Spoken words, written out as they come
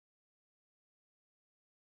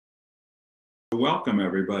welcome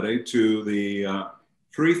everybody to the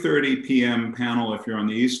 3:30 p.m. panel if you're on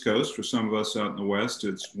the East Coast. For some of us out in the West,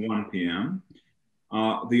 it's 1 p.m.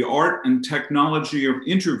 The art and technology of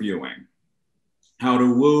interviewing. How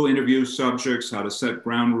to woo interview subjects, how to set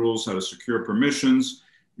ground rules, how to secure permissions,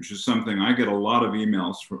 which is something I get a lot of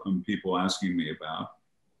emails from people asking me about.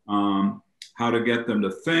 How to get them to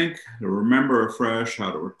think, to remember afresh, how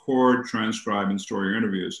to record, transcribe, and store your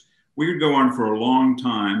interviews. We could go on for a long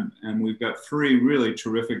time, and we've got three really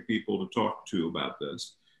terrific people to talk to about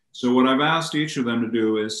this. So what I've asked each of them to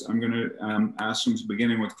do is, I'm going to ask them,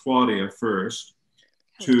 beginning with Claudia first,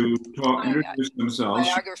 to introduce themselves.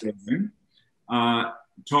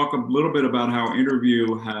 Talk a little bit about how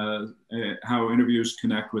interviews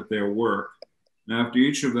connect with their work. And after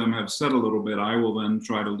each of them have said a little bit, I will then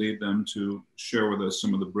try to lead them to share with us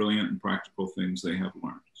some of the brilliant and practical things they have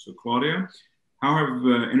learned. So Claudia, how have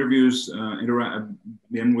interviews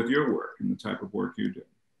been with your work and the type of work you do?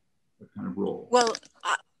 What kind of role? Well,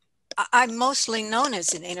 I'm mostly known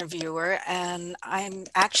as an interviewer, and I'm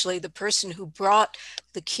actually the person who brought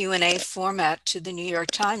the Q&A format to the New York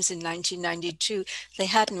Times in 1992. They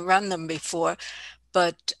hadn't run them before,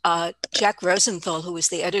 but Jack Rosenthal, who was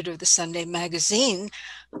the editor of the Sunday magazine,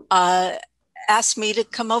 asked me to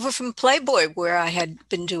come over from Playboy, where I had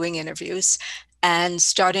been doing interviews, and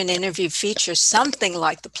start an interview feature, something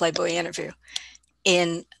like the Playboy interview,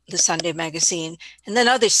 in the Sunday magazine. And then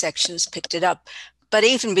other sections picked it up. But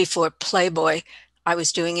even before Playboy, I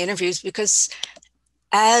was doing interviews because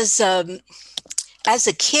as a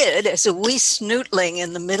kid, as a wee snootling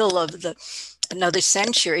in the middle of another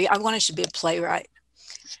century, I wanted to be a playwright.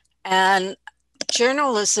 And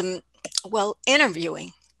journalism, well,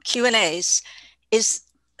 interviewing, Q&As, is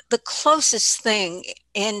the closest thing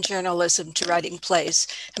in journalism to writing plays.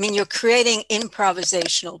 I mean, you're creating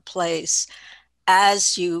improvisational plays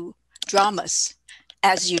dramas,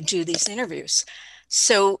 as you do these interviews.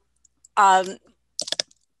 So I've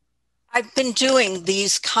been doing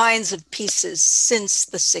these kinds of pieces since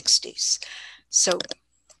the 60s. So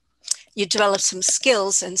you develop some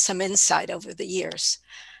skills and some insight over the years.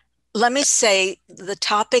 Let me say the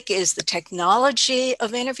topic is the technology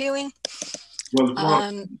of interviewing.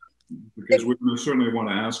 Well, because we certainly want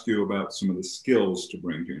to ask you about some of the skills to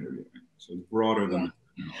bring to interviewing. So it's broader than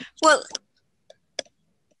well,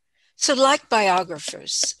 so like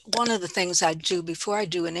biographers, one of the things I do before I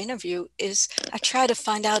do an interview is I try to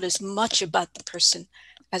find out as much about the person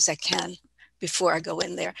as I can before I go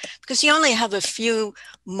in there, because you only have a few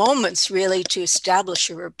moments really to establish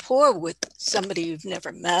a rapport with somebody you've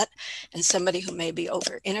never met and somebody who may be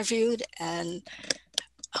over interviewed and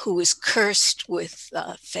who is cursed with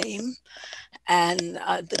fame and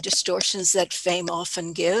the distortions that fame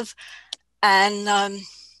often give. And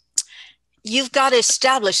you've got to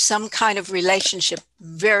establish some kind of relationship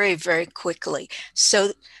very, very quickly.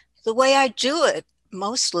 So the way I do it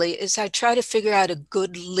mostly is I try to figure out a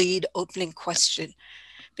good lead opening question,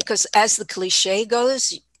 because as the cliche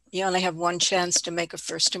goes, you only have one chance to make a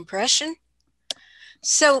first impression.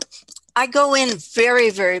 So I go in very,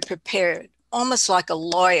 very prepared, almost like a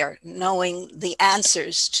lawyer, knowing the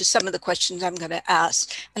answers to some of the questions I'm going to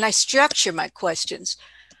ask. And I structure my questions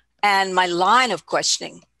and my line of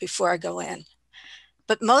questioning before I go in.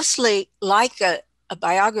 But mostly, like a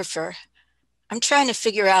biographer, I'm trying to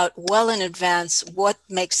figure out well in advance what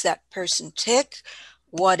makes that person tick,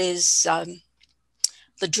 what is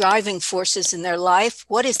the driving forces in their life,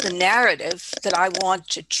 what is the narrative that I want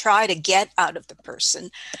to try to get out of the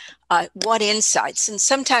person, what insights. And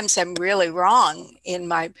sometimes I'm really wrong in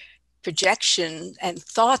my projection and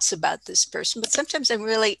thoughts about this person, but sometimes I'm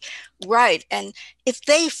really right. And if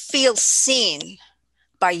they feel seen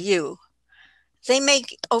by you, they may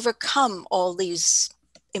overcome all these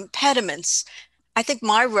impediments. I think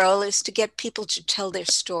my role is to get people to tell their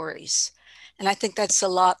stories. And I think that's a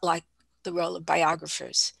lot like the role of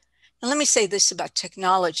biographers. And let me say this about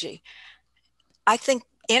technology. I think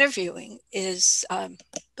interviewing is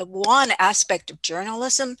the one aspect of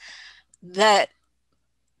journalism that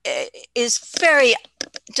is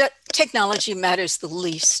technology matters the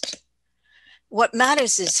least. What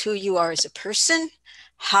matters is who you are as a person,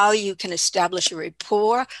 how you can establish a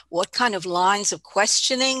rapport, what kind of lines of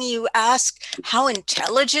questioning you ask, how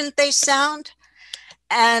intelligent they sound,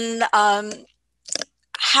 and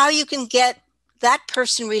how you can get that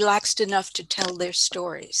person relaxed enough to tell their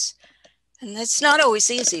stories. And that's not always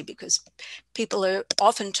easy, because people are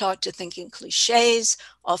often taught to think in cliches,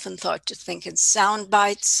 often taught to think in sound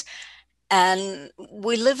bites. And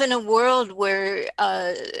we live in a world where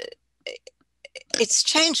it's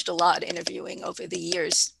changed a lot, interviewing over the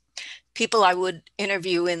years. People I would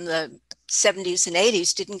interview in the 70s and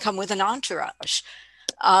 80s didn't come with an entourage.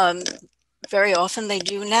 Very often they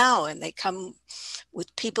do now, and they come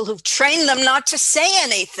with people who've trained them not to say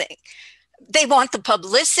anything. They want the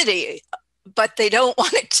publicity, but they don't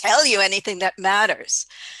want to tell you anything that matters.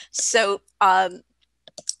 So I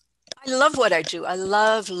love what I do. I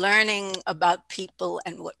love learning about people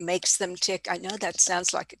and what makes them tick. I know that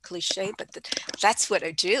sounds like a cliche, but that's what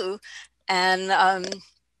I do. And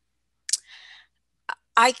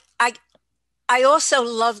I also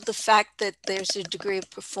love the fact that there's a degree of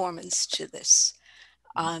performance to this,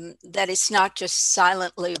 that it's not just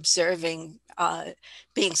silently observing,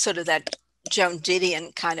 being sort of that Joan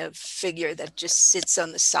Didion kind of figure that just sits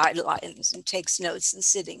on the sidelines and takes notes and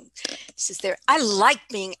sits there. I like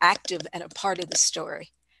being active and a part of the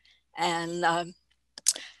story. And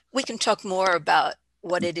we can talk more about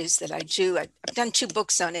what it is that I do. I've done 2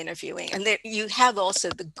 books on interviewing, and there you have also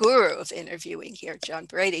the guru of interviewing here, John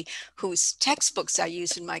Brady, whose textbooks I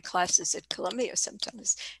use in my classes at Columbia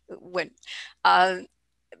sometimes.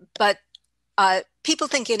 But people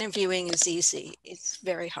think interviewing is easy. It's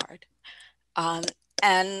very hard. But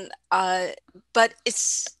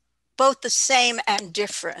it's both the same and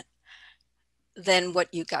different than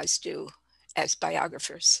what you guys do as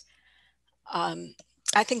biographers.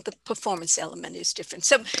 I think the performance element is different.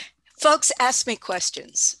 So folks, ask me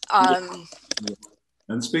questions. And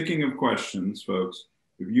speaking of questions, folks,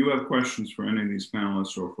 if you have questions for any of these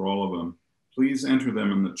panelists or for all of them, please enter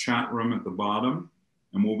them in the chat room at the bottom,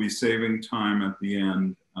 and we'll be saving time at the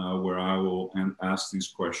end where I will ask these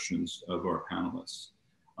questions of our panelists.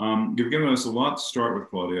 You've given us a lot to start with,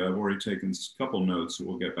 Claudia. I've already taken a couple notes that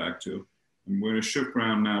we'll get back to. I'm going to shift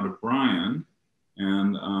around now to Brian.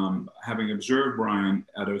 And having observed Brian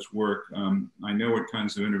at his work, I know what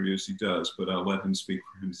kinds of interviews he does, but I'll let him speak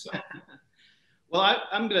for himself. Well,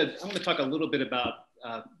 I'm gonna talk a little bit about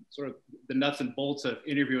sort of the nuts and bolts of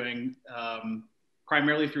interviewing,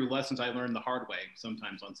 primarily through lessons I learned the hard way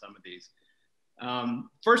sometimes on some of these.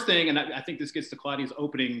 First thing, and I think this gets to Claudia's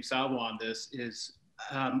opening salvo on this, is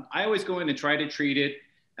I always go in and try to treat it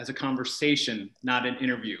as a conversation, not an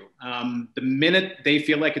interview. The minute they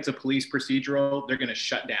feel like it's a police procedural, they're gonna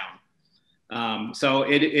shut down. So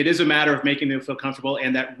it is a matter of making them feel comfortable,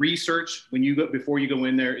 and that research before you go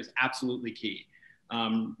in there is absolutely key.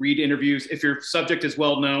 Read interviews. If your subject is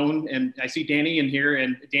well known, and I see Danny in here,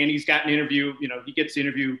 and Danny's got an interview, he gets to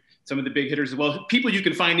interview some of the big hitters as well, people you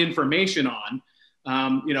can find information on.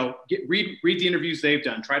 Read the interviews they've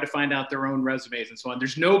done, try to find out their own resumes and so on.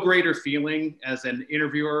 There's no greater feeling as an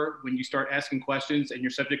interviewer when you start asking questions and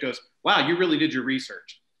your subject goes, wow, you really did your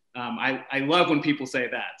research. I love when people say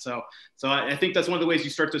that. So I think that's one of the ways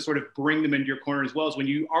you start to sort of bring them into your corner as well, as when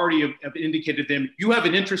you already have indicated them, you have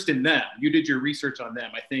an interest in them, you did your research on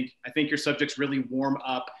them. I think your subjects really warm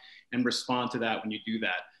up and respond to that when you do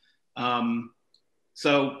that.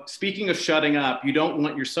 So speaking of shutting up, you don't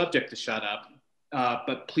want your subject to shut up.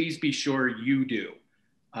 But please be sure you do.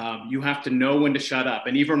 You have to know when to shut up.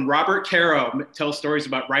 And even Robert Caro tells stories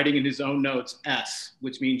about writing in his own notes, S,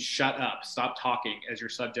 which means shut up, stop talking as your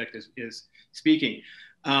subject is speaking.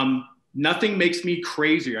 Nothing makes me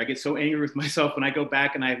crazier. I get so angry with myself when I go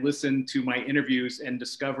back and I listen to my interviews and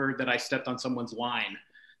discover that I stepped on someone's line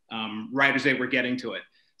right as they were getting to it.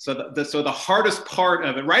 So the hardest part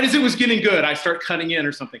of it, right as it was getting good, I start cutting in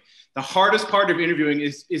or something. The hardest part of interviewing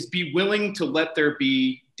is be willing to let there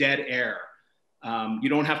be dead air. You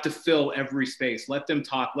don't have to fill every space. Let them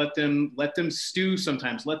talk. Let them stew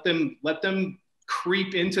sometimes. Let them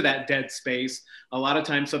creep into that dead space. A lot of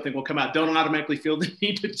times something will come out. Don't automatically feel the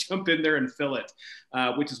need to jump in there and fill it,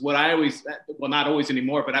 which is what I always, well, not always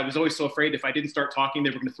anymore, but I was always so afraid if I didn't start talking, they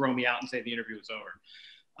were going to throw me out and say the interview was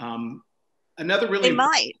over.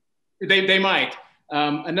 They might.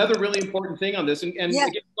 Another really important thing on this, and yeah.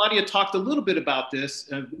 Again, Claudia talked a little bit about this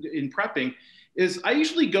in prepping, is I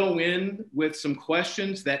usually go in with some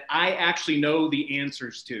questions that I actually know the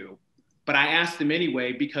answers to, but I ask them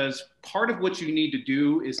anyway, because part of what you need to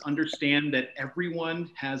do is understand that everyone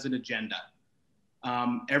has an agenda.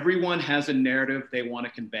 Everyone has a narrative they want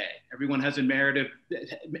to convey. Everyone has a narrative,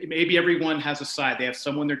 maybe everyone has a side, they have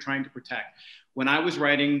someone they're trying to protect. When I was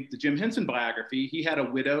writing the Jim Henson biography, he had a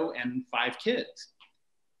widow and 5 kids.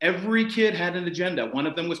 Every kid had an agenda. One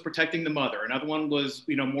of them was protecting the mother. Another one was,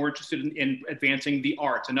 more interested in advancing the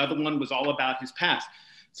arts. Another one was all about his past.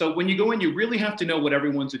 So when you go in, you really have to know what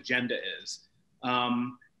everyone's agenda is.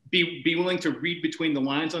 Be willing to read between the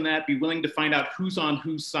lines on that. Be willing to find out who's on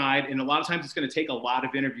whose side. And a lot of times it's going to take a lot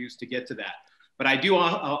of interviews to get to that. But I do a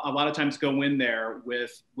lot of times go in there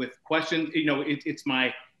with questions.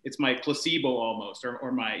 It's my placebo almost,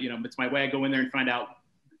 or my, it's my way I go in there and find out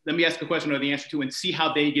let me ask a question or the answer to, and see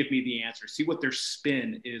how they give me the answer. See what their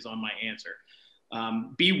spin is on my answer.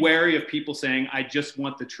 Be wary of people saying, I just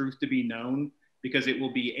want the truth to be known, because it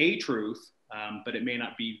will be a truth, but it may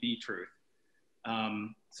not be the truth.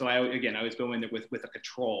 So I always go in there with a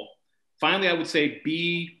control. Finally, I would say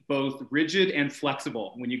be both rigid and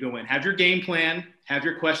flexible when you go in. Have your game plan, have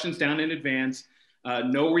your questions down in advance,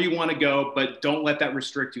 know where you want to go, but don't let that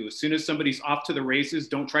restrict you. As soon as somebody's off to the races,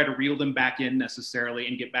 don't try to reel them back in necessarily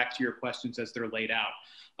and get back to your questions as they're laid out.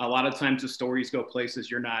 A lot of times the stories go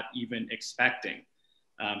places you're not even expecting.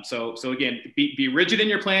 So again, be rigid in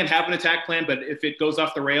your plan, have an attack plan, but if it goes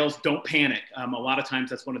off the rails, don't panic. A lot of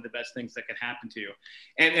times that's one of the best things that can happen to you.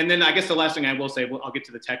 And then I guess the last thing I will say, well, I'll get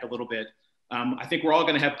to the tech a little bit. I think we're all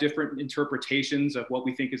going to have different interpretations of what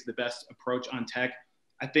we think is the best approach on tech.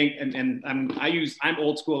 I think, I'm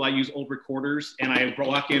old school. I use old recorders, and I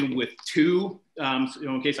walk in with two,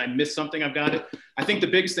 in case I miss something, I've got it. I think the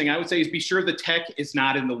biggest thing I would say is be sure the tech is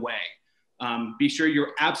not in the way. Be sure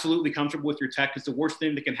you're absolutely comfortable with your tech, because the worst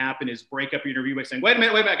thing that can happen is break up your interview by saying, wait a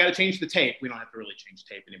minute, I got to change the tape. We don't have to really change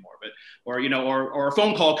tape anymore, but, or a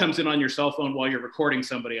phone call comes in on your cell phone while you're recording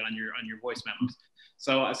somebody on your voice memos.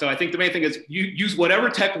 So I think the main thing is you use whatever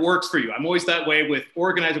tech works for you. I'm always that way with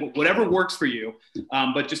organizing, whatever works for you,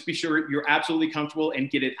 but just be sure you're absolutely comfortable and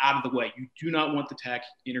get it out of the way. You do not want the tech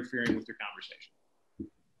interfering with your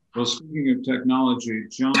conversation. Well, speaking of technology,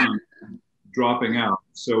 John dropping out.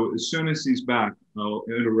 So as soon as he's back, I'll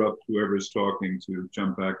interrupt whoever's talking to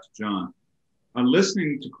jump back to John.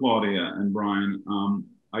 Listening to Claudia and Brian,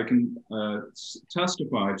 I can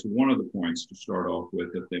testify to one of the points to start off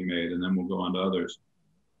with that they made, and then we'll go on to others.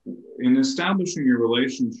 In establishing your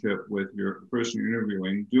relationship with your person you're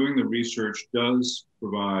interviewing, doing the research does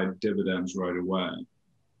provide dividends right away.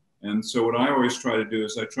 And so what I always try to do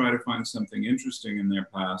is I try to find something interesting in their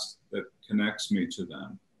past that connects me to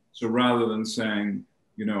them. So rather than saying,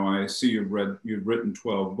 I see you've written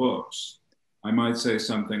 12 books, I might say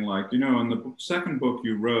something like, in the second book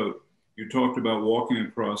you wrote, you talked about walking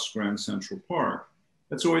across Grand Central Park.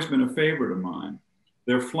 That's always been a favorite of mine.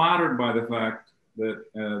 They're flattered by the fact that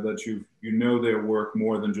you know their work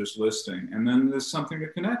more than just listing, and then there's something to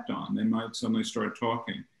connect on. They might suddenly start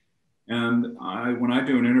talking. And when I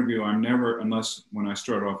do an interview, I'm never, unless when I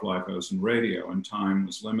start off live, I was in radio and time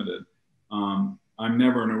was limited. I'm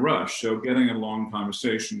never in a rush. So getting a long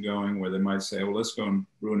conversation going where they might say, well, let's go and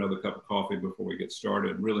brew another cup of coffee before we get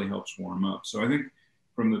started, really helps warm up. So I think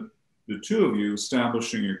from the two of you,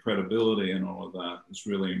 establishing your credibility and all of that is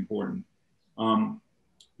really important.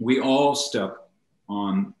 We all step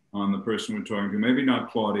on the person we're talking to, maybe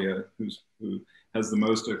not Claudia, who has the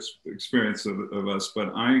most experience of us,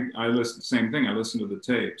 but I listen, same thing, I listen to the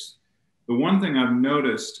tapes. The one thing I've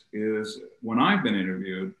noticed is when I've been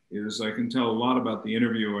interviewed is I can tell a lot about the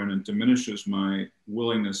interviewer, and it diminishes my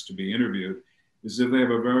willingness to be interviewed, is if they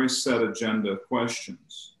have a very set agenda of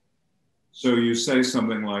questions. So you say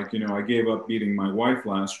something like, I gave up beating my wife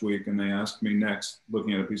last week, and they asked me next,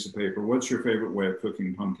 looking at a piece of paper, what's your favorite way of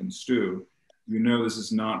cooking pumpkin stew? This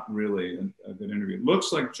is not really a good interview. It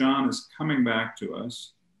looks like John is coming back to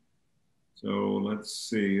us. So let's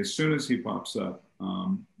see, as soon as he pops up,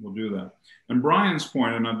 we'll do that. And Brian's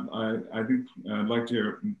point, and I think I'd like to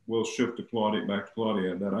hear, we'll shift to Claudia, back to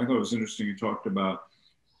Claudia, that I thought was interesting. You talked about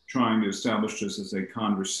trying to establish this as a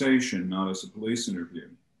conversation, not as a police interview.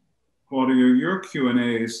 Claudia, your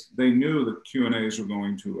Q&As, they knew that Q&As were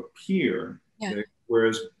going to appear,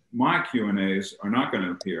 whereas my Q&As are not going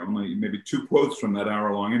to appear. Only maybe 2 quotes from that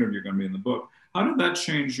hour-long interview are going to be in the book. How did that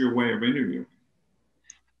change your way of interviewing?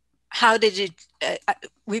 How did you,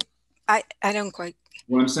 I don't quite.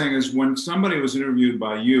 What I'm saying is when somebody was interviewed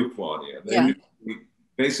by you, Claudia, they knew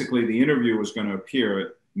basically the interview was going to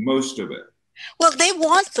appear, most of it. Well, they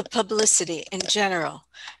want the publicity in general.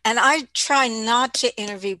 And I try not to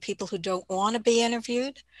interview people who don't want to be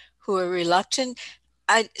interviewed, who are reluctant.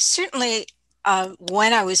 I certainly,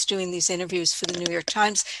 when I was doing these interviews for the New York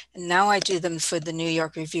Times, and now I do them for the New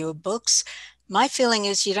York Review of Books, my feeling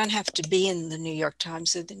is you don't have to be in the New York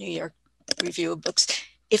Times or the New York Review of Books.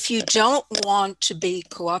 If you don't want to be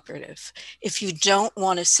cooperative, if you don't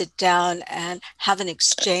want to sit down and have an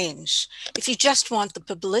exchange, if you just want the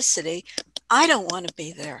publicity, I don't want to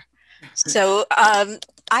be there. So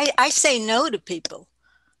I say no to people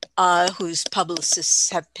whose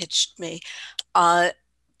publicists have pitched me.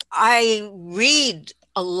 I read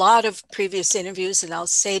a lot of previous interviews, and I'll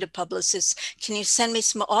say to publicists, can you send me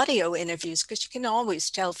some audio interviews? Because you can always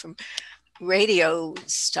tell from radio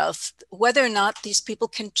stuff whether or not these people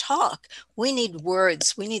can talk. We need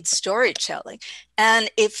words, we need storytelling.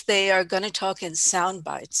 And if they are going to talk in sound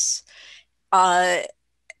bites,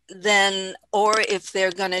 then, or if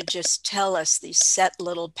they're going to just tell us these set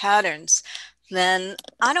little patterns, then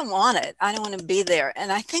I don't want it. I don't want to be there.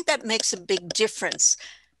 And I think that makes a big difference.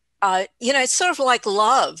 You know, it's sort of like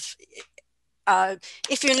love.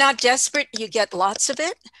 If you're not desperate, you get lots of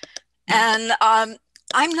it. And I'm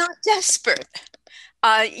not desperate.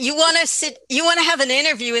 You want to have an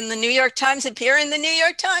interview in the New York Times, appear in the New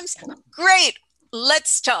York Times? Great,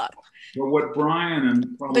 let's talk. Well, what Brian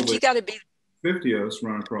and probably but you got to be 50 of us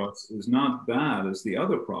run across is not that as the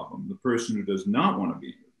other problem, the person who does not want to be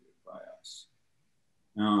interviewed by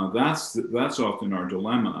us. That's often our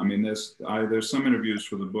dilemma. I mean, there's some interviews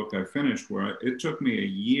for the book I finished where it took me a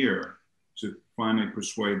year to finally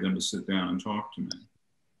persuade them to sit down and talk to me.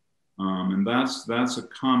 And that's a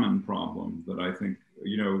common problem that I think,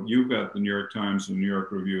 you know, you've got the New York Times and New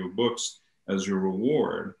York Review of Books as your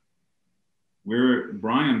reward.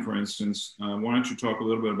 Brian, for instance, why don't you talk a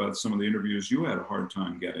little bit about some of the interviews you had a hard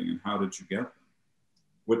time getting and how did you get them?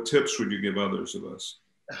 What tips would you give others of us?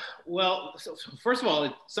 Well, so first of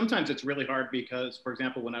all, sometimes it's really hard because, for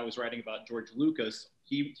example, when I was writing about George Lucas,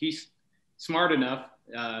 he's smart enough,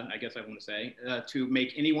 I guess I want to say, to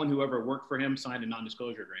make anyone who ever worked for him sign a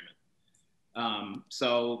non-disclosure agreement.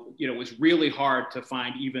 So, you know, it was really hard to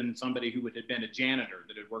find even somebody who had been a janitor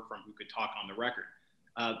that had worked for him who could talk on the record.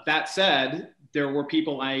 That said, there were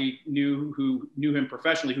people I knew who knew him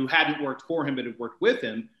professionally who hadn't worked for him but had worked with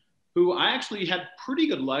him, who I actually had pretty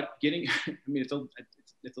good luck getting. I mean, it's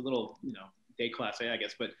a little, you know, déclassé, I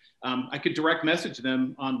guess, but I could direct message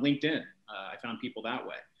them on LinkedIn. I found people that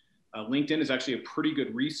way. LinkedIn is actually a pretty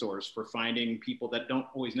good resource for finding people that don't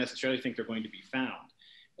always necessarily think they're going to be found.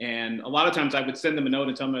 And a lot of times I would send them a note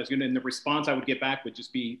and tell them I was going to, and the response I would get back would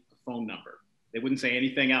just be a phone number. They wouldn't say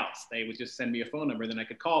anything else. They would just send me a phone number, then I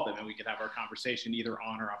could call them and we could have our conversation either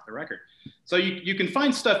on or off the record. So you can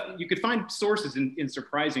find stuff, you could find sources in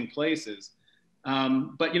surprising places.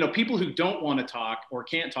 But, you know, people who don't want to talk or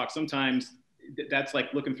can't talk, sometimes that's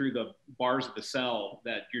like looking through the bars of the cell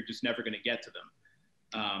that you're just never going to get to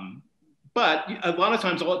them. But a lot of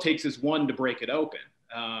times all it takes is one to break it open.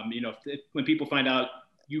 You know, when people find out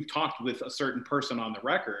you've talked with a certain person on the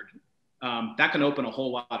record, that can open a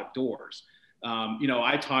whole lot of doors. You know,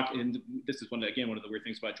 I talked, and this is one of the weird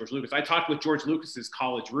things about George Lucas. I talked with George Lucas's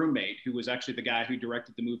college roommate, who was actually the guy who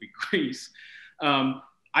directed the movie Grease.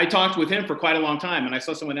 I talked with him for quite a long time, and I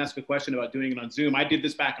saw someone ask a question about doing it on Zoom. I did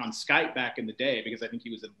this back on Skype back in the day because I think he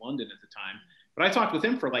was in London at the time. But I talked with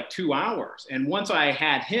him for like 2 hours. And once I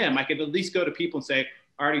had him, I could at least go to people and say,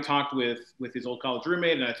 I already talked with his old college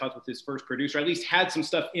roommate, and I talked with his first producer. I at least had some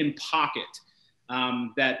stuff in pocket.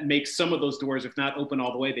 That makes some of those doors, if not open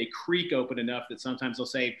all the way, they creak open enough that sometimes they'll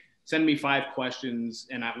say, send me 5 questions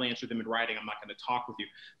and I'll answer them in writing. I'm not going to talk with you.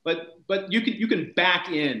 But you can back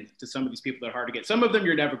in to some of these people that are hard to get. Some of them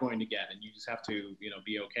you're never going to get, and you just have to, you know,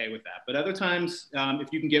 be okay with that. But other times,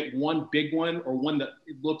 if you can get one big one or one that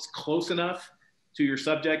looks close enough to your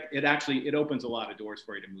subject, it opens a lot of doors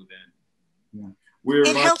for you to move in. Yeah.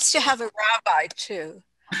 It helps to have a rabbi too.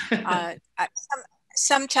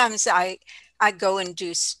 Sometimes I go and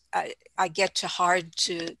do, I get hard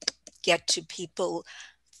to get to people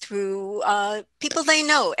through people they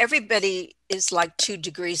know. Everybody is like 2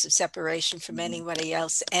 degrees of separation from anybody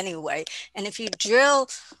else anyway. And if you drill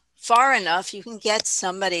far enough, you can get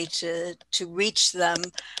somebody to reach them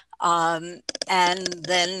and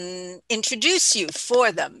then introduce you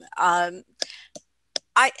for them.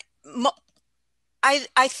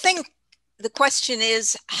 I think the question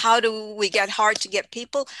is, how do we get hard to get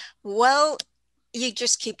people? Well, you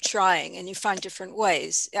just keep trying and you find different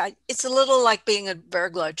ways. It's a little like being a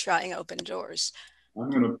burglar trying open doors.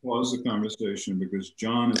 I'm going to pause the conversation because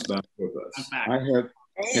John is back with us.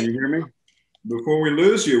 Can you hear me? Before we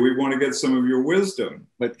lose you, we want to get some of your wisdom.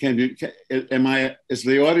 But is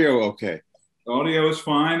the audio okay? The audio is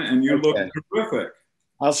fine and you look terrific.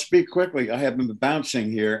 I'll speak quickly. I have been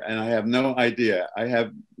bouncing here and I have no idea. I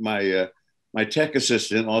have my tech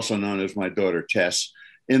assistant, also known as my daughter Tess,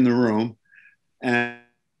 in the room. And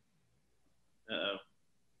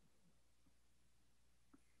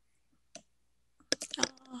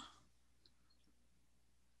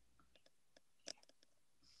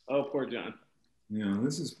oh, poor John. Yeah,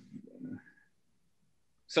 this is.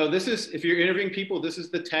 So this is, if you're interviewing people, this is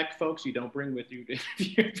the tech folks you don't bring with you to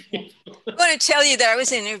interview people. I want to tell you that I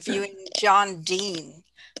was interviewing John Dean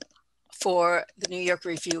for the New York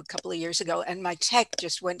Review a couple of years ago, and my tech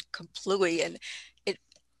just went kaplooey. And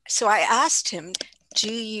so I asked him,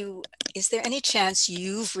 is there any chance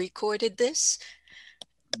you've recorded this?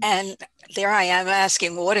 And there I am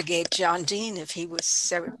asking Watergate John Dean if he was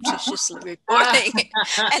surreptitiously reporting.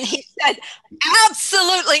 And he said,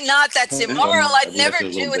 absolutely not. That's immoral. I'd never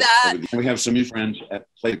do that. We have some new friends at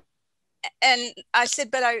Play. And I said,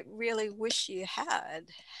 but I really wish you had.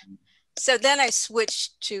 So then I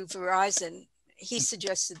switched to Verizon. He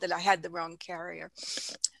suggested that I had the wrong carrier.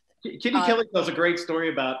 Kitty Kelly tells a great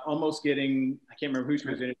story about almost getting, I can't remember who she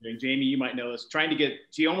was interviewing. Jamie, you might know this,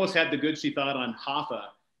 she almost had the goods she thought on Hoffa,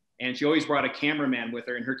 and she always brought a cameraman with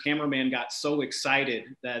her, and her cameraman got so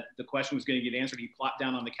excited that the question was going to get answered. He plopped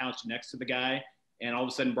down on the couch next to the guy and all of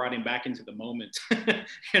a sudden brought him back into the moment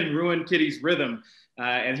and ruined Kitty's rhythm.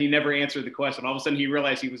 And he never answered the question. All of a sudden he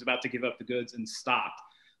realized he was about to give up the goods and stopped.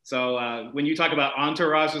 So when you talk about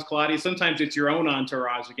entourages, Claudia, sometimes it's your own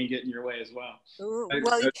entourage that can get in your way as well. Ooh,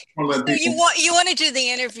 well, so you want to do the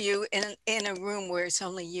interview in a room where it's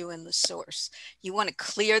only you and the source. You want to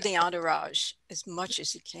clear the entourage as much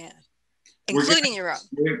as you can, including your own.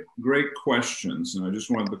 Great questions, and I just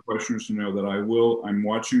wanted the questioners to know that I'm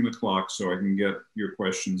watching the clock so I can get your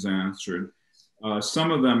questions answered. Some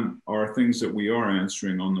of them are things that we are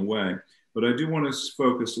answering on the way. But I do want to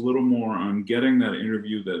focus a little more on getting that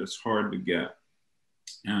interview that is hard to get,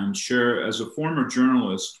 and share, as a former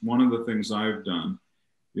journalist, one of the things I've done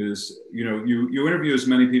is, you interview as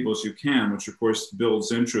many people as you can, which of course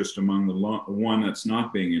builds interest among the one that's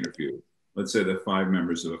not being interviewed. Let's say the 5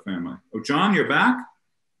 members of a family. Oh, John, you're back?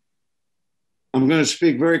 I'm going to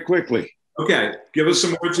speak very quickly. Okay, give us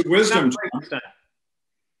some words of wisdom, John.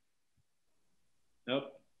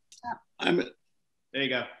 Nope. There you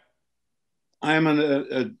go. I'm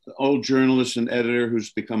an old journalist and editor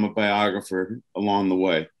who's become a biographer along the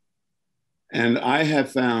way. And I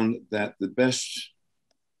have found that the best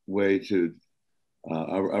way to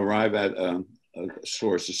arrive at a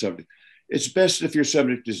source, a subject, it's best if your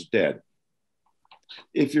subject is dead.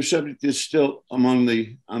 If your subject is still among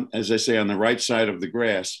the, as I say, on the right side of the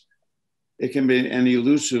grass, it can be an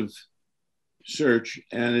elusive search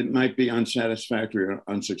and it might be unsatisfactory or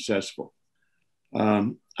unsuccessful.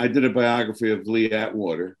 I did a biography of Lee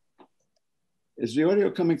Atwater. Is the audio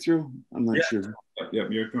coming through? I'm not sure. Yep,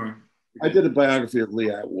 you're going. I did a biography of Lee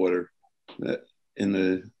Atwater in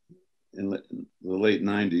the late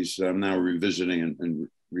 90s that I'm now revisiting and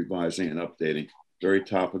revising and updating. Very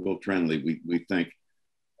topical, trendy, we think.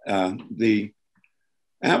 The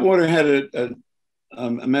Atwater had a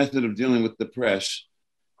method of dealing with the press,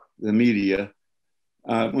 the media.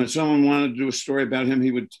 When someone wanted to do a story about him,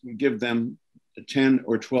 he would give them 10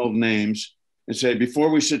 or 12 names and say, before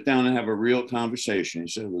we sit down and have a real conversation, he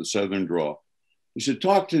said with a Southern drawl, he said,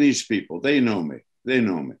 talk to these people. They know me. They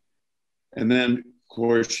know me. And then, of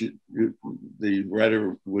course, the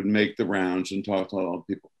writer would make the rounds and talk to all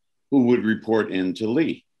the people who would report in to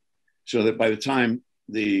Lee. So that by the time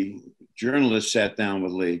the journalist sat down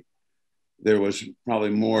with Lee, there was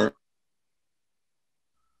probably more.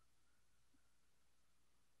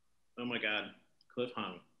 Oh my God,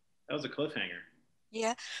 cliffhanger. That was a cliffhanger.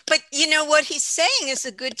 Yeah, but you know what he's saying is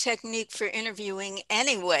a good technique for interviewing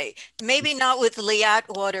anyway. Maybe not with Lee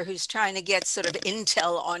Atwater, who's trying to get sort of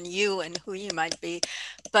intel on you and who you might be.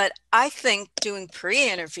 But I think doing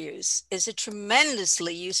pre-interviews is a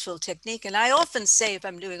tremendously useful technique. And I often say, if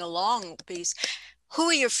I'm doing a long piece, who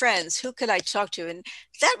are your friends? Who could I talk to? And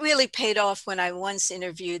that really paid off when I once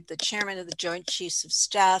interviewed the chairman of the Joint Chiefs of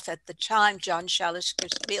Staff at the time, John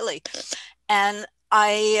Chalice-Crispilli. And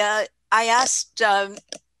I asked,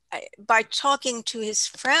 by talking to his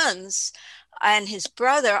friends and his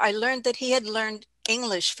brother, I learned that he had learned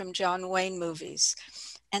English from John Wayne movies.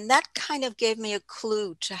 And that kind of gave me a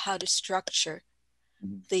clue to how to structure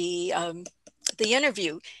the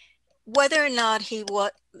interview. Whether or not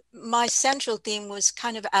my central theme was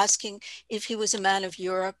kind of asking if he was a man of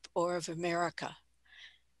Europe or of America.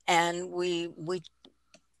 And we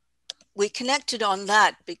connected on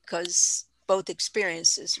that because both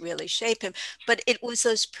experiences really shape him, but it was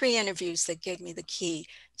those pre-interviews that gave me the key.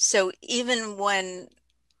 So even when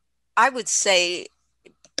I would say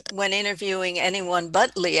when interviewing anyone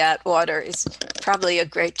but Lee Atwater is probably a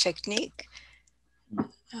great technique.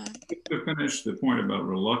 To finish the point about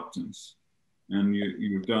reluctance, and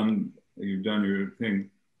you've done your thing.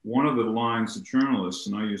 One of the lines of journalists,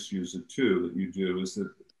 and I used to use it too, that you do is that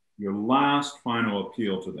your last final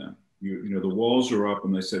appeal to them. You know, the walls are up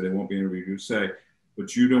and they say they won't be interviewed. You say,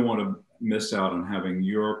 but you don't want to miss out on having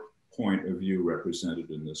your point of view represented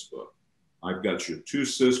in this book. I've got your 2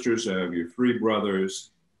 sisters. I have your 3 brothers.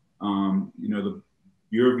 You know,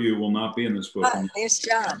 your view will not be in this book. There's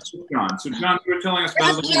John. So John, you were telling us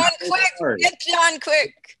about John quick. Get John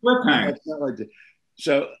quick. Cliffhanger.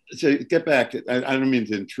 So to get back, I don't mean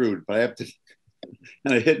to intrude, but I have to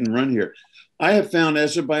kind of hit and run here. I have found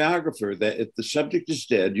as a biographer that if the subject is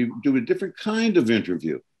dead, you do a different kind of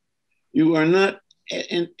interview. You are not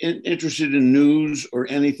interested in news or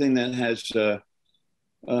anything that has, I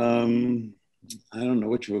don't know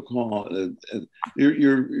what you would call it.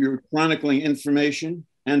 You're chronicling information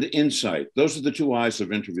and insight. Those are the two eyes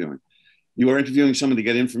of interviewing. You are interviewing someone to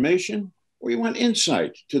get information, or you want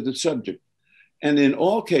insight to the subject. And in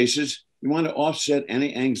all cases, you want to offset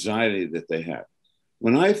any anxiety that they have.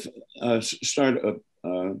 When I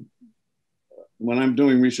when I'm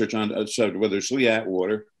doing research on a subject, whether it's Lee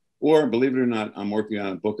Atwater, or believe it or not, I'm working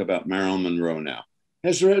on a book about Marilyn Monroe now.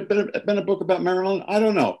 Has there been a book about Marilyn? I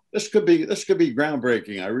don't know. This could be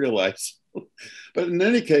groundbreaking, I realize. But in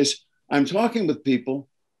any case, I'm talking with people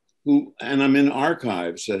who, and I'm in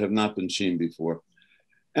archives that have not been seen before.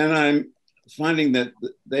 And I'm finding that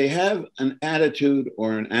they have an attitude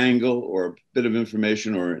or an angle or a bit of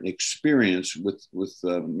information or an experience with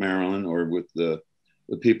Marilyn, or with the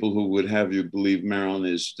people who would have you believe Marilyn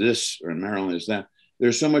is this or Marilyn is that.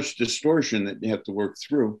 There's so much distortion that you have to work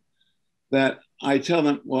through that I tell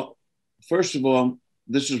them, well, first of all,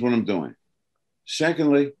 this is what I'm doing.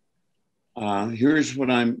 Secondly, here's what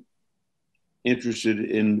I'm interested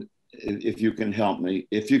in. If you can help me,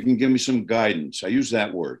 if you can give me some guidance. I use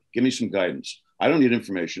that word, give me some guidance. I don't need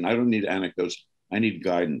information. I don't need anecdotes. I need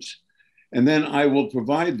guidance. And then I will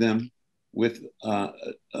provide them with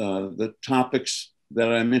the topics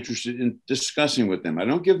that I'm interested in discussing with them. I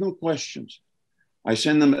don't give them questions. I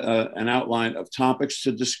send them an outline of topics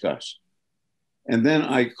to discuss. And then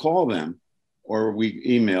I call them, or we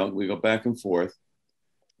email, we go back and forth,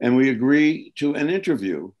 and we agree to an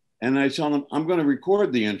interview. And I tell them, I'm going to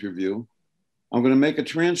record the interview. I'm going to make a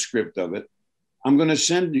transcript of it. I'm going to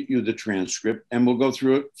send you the transcript, and we'll go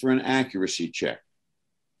through it for an accuracy check.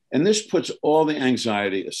 And this puts all the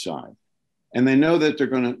anxiety aside. And they know that they're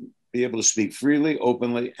going to be able to speak freely,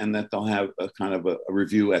 openly, and that they'll have a kind of a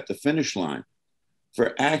review at the finish line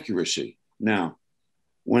for accuracy. Now,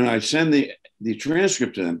 when I send the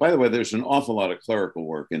transcript to them, by the way, there's an awful lot of clerical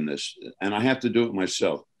work in this, and I have to do it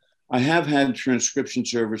myself. I have had transcription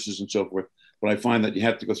services and so forth, but I find that you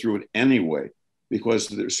have to go through it anyway, because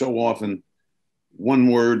there's so often one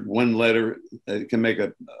word, one letter can make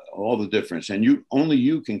all the difference. And only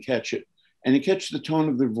you can catch it, and you catch the tone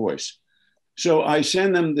of their voice. So I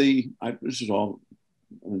send them this is all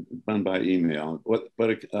done by email, but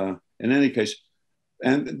in any case,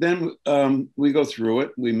 and then we go through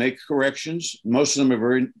it, we make corrections. Most of them are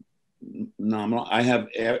very nominal. I have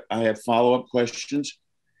follow-up questions.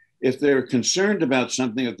 If they're concerned about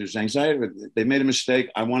something, if there's anxiety, if they made a mistake,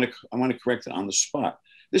 I want to correct it on the spot.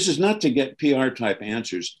 This is not to get PR type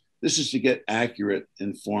answers. This is to get accurate,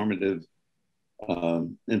 informative,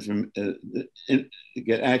 get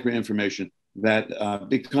accurate information that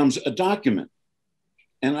becomes a document.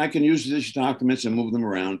 And I can use these documents and move them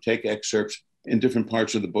around, take excerpts in different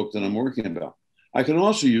parts of the book that I'm working about. I can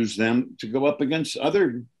also use them to go up against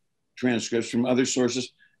other transcripts from other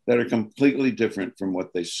sources that are completely different from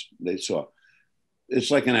what they saw.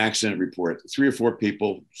 It's like an accident report. 3 or 4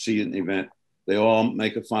 people see an event. They all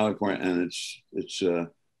make a file report, and it's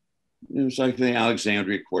like the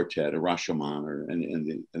Alexandria Quartet, or Rashomon, or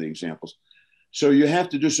and the examples. So you have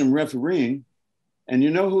to do some refereeing, and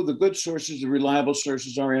you know who the good sources, the reliable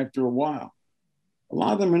sources are after a while. A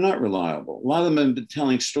lot of them are not reliable. A lot of them have been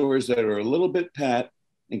telling stories that are a little bit pat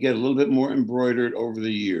and get a little bit more embroidered over the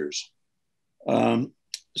years.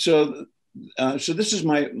 So this is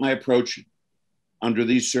my approach under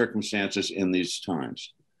these circumstances in these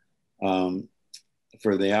times.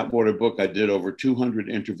 For the Atwater book, I did over 200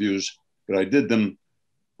 interviews, but I did them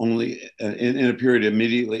only in a period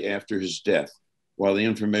immediately after his death, while the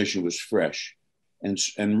information was fresh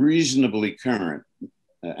and reasonably current.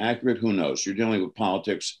 Accurate, who knows? You're dealing with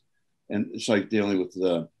politics, and it's like dealing with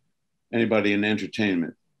anybody in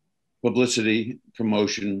entertainment. Publicity,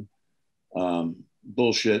 promotion,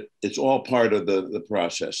 bullshit. It's all part of the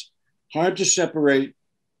process. Hard to separate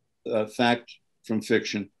fact from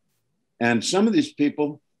fiction. And some of these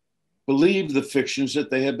people believe the fictions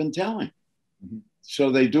that they have been telling. Mm-hmm.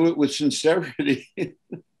 So they do it with sincerity.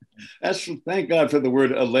 Thank God for the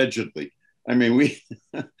word allegedly. I mean, we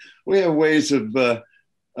have ways of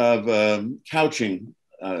couching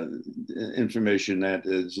information that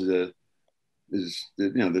is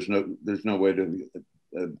there's no way to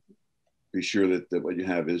be sure that what you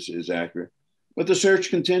have is accurate. But the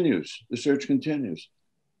search continues. The search continues.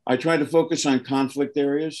 I try to focus on conflict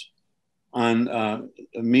areas, on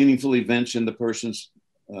meaningful events in the person's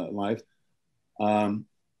life.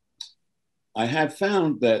 I have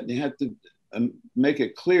found that you have to make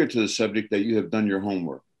it clear to the subject that you have done your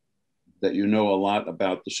homework, that you know a lot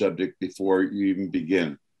about the subject before you even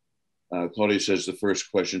begin. Claudia says the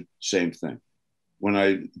first question, same thing. When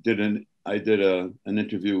I did an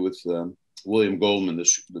interview with William Goldman,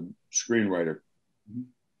 the screenwriter,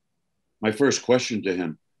 my first question to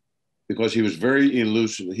him, because he was very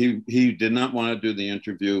elusive, he did not want to do the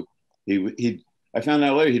interview. I found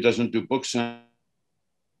out later he doesn't do book signing.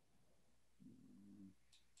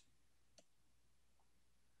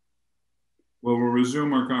 Well, we'll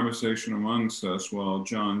resume our conversation amongst us while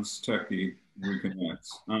John's techie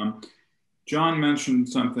reconnects. John mentioned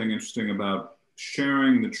something interesting about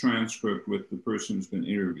sharing the transcript with the person who's been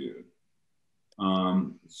interviewed.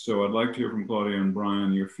 So I'd like to hear from Claudia and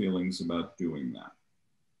Brian your feelings about doing that.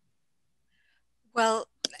 Well,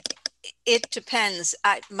 it depends.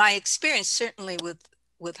 My experience certainly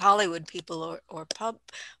with Hollywood people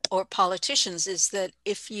or politicians is that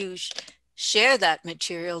if you share that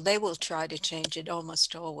material, they will try to change it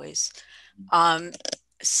almost always.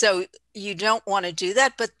 So you don't want to do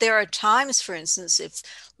that, but there are times, for instance, if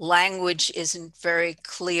language isn't very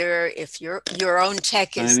clear, if your own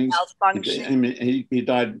tech is malfunctioning. I mean, he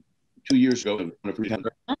died 2 years ago.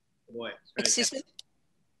 Boy, excuse me?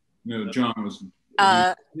 No, John was...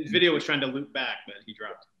 his video was trying to loop back, but he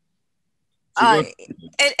dropped.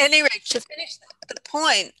 At any rate, to finish the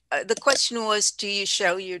point, the question was, do you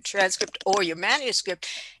show your transcript or your manuscript?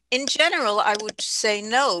 In general, I would say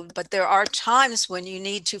no, but there are times when you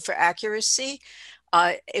need to for accuracy.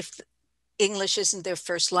 If English isn't their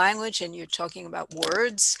first language and you're talking about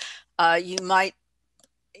words, you might,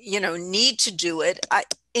 need to do it.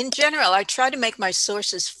 In general, I try to make my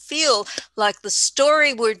sources feel like the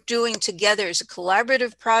story we're doing together is a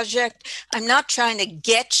collaborative project. I'm not trying to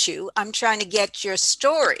get you, I'm trying to get your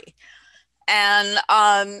story. And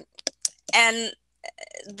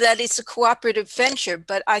that it's a cooperative venture,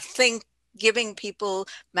 but I think giving people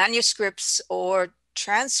manuscripts or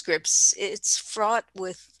transcripts, it's fraught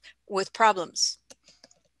with problems.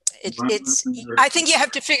 I think you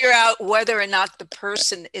have to figure out whether or not the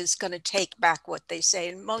person is going to take back what they say,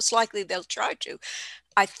 and most likely they'll try to.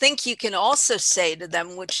 I think you can also say to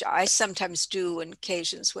them, which I sometimes do on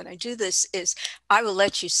occasions when I do this, is I will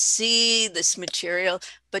let you see this material,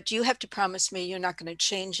 but you have to promise me you're not going to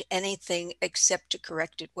change anything except to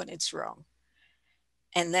correct it when it's wrong.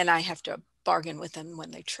 And then I have to bargain with them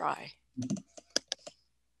when they try.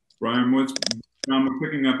 Brian, John, we're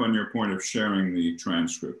picking up on your point of sharing the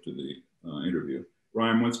transcript of the interview.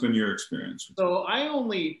 Ryan, what's been your experience? So I've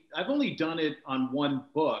only done it on one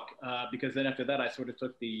book because then after that I sort of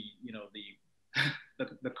took the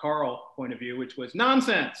Carl point of view, which was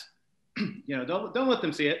nonsense. Don't let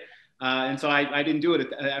them see it. And so I didn't do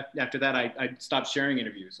it. After that, I stopped sharing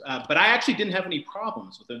interviews. But I actually didn't have any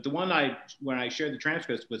problems with it. The one when I shared the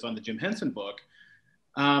transcript was on the Jim Henson book.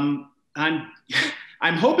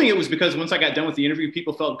 I'm hoping it was because once I got done with the interview,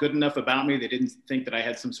 people felt good enough about me. They didn't think that I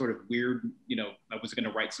had some sort of weird, I was going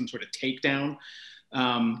to write some sort of takedown.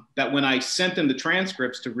 That when I sent them the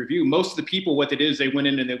transcripts to review, most of the people, what it is, they went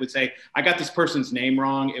in and they would say, I got this person's name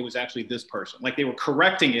wrong. It was actually this person. Like they were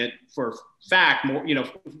correcting it for fact more,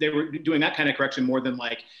 they were doing that kind of correction more than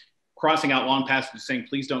like crossing out long passages saying,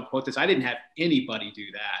 please don't quote this. I didn't have anybody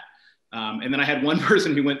do that. And then I had one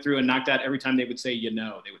person who went through and knocked out every time they would say,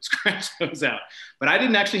 they would scratch those out. But I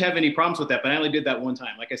didn't actually have any problems with that, but I only did that one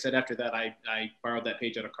time. Like I said, after that, I borrowed that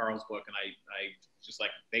page out of Carl's book, and I just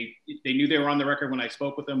like, they knew they were on the record when I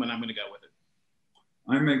spoke with them, and I'm going to go with it.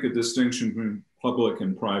 I make a distinction between public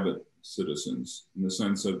and private citizens in the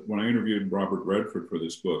sense that when I interviewed Robert Redford for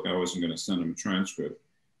this book, I wasn't going to send him a transcript.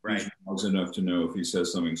 Right. I was enough to know if he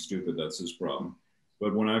says something stupid, that's his problem.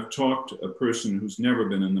 But when I've talked a person who's never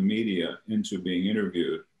been in the media into being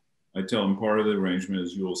interviewed, I tell them part of the arrangement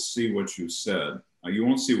is you'll see what you said. You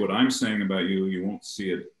won't see what I'm saying about you. You won't see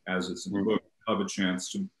it as it's in the book. You'll have a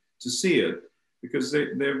chance to see it because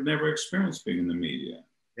they've never experienced being in the media.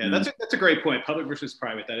 Yeah, that's a great point. Public versus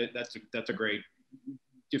private. That's a great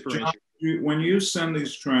differentiation. John, when you send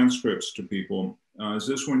these transcripts to people, is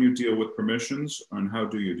this when you deal with permissions, and how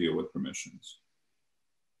do you deal with permissions?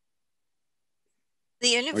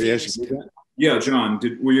 The interviews. Yeah, John,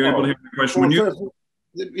 were you able to hear the question? Well,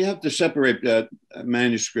 you have to separate a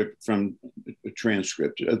manuscript from a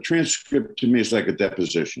transcript. A transcript to me is like a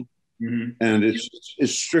deposition, and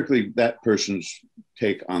it's strictly that person's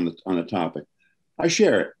take on the topic. I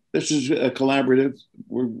share it. This is a collaborative.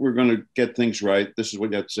 We're going to get things right. This is what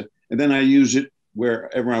you have to say, and then I use it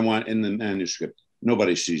wherever I want in the manuscript.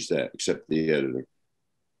 Nobody sees that except the editor.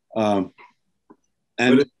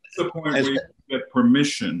 the point where you get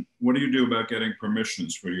permission. What do you do about getting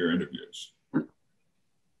permissions for your interviews? You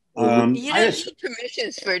don't need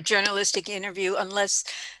permissions for a journalistic interview unless,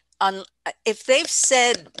 if they've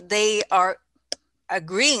said they are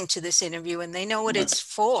agreeing to this interview and they know what it's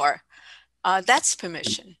for, that's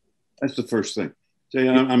permission. That's the first thing. Say,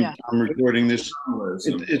 I'm recording this.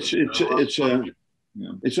 It's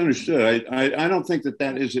understood. I don't think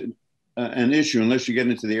that is an issue unless you get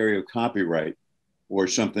into the area of copyright or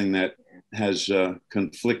something that has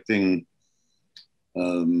conflicting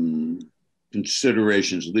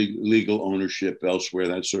considerations, legal ownership elsewhere,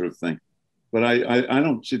 that sort of thing. But I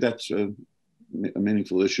don't see that's a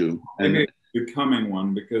meaningful issue. Maybe becoming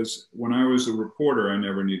one, because when I was a reporter, I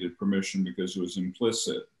never needed permission because it was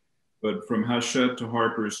implicit. But from Hachette to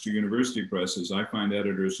Harper's to university presses, I find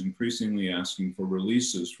editors increasingly asking for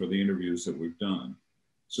releases for the interviews that we've done.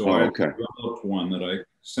 So I developed one that I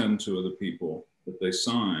send to other people that they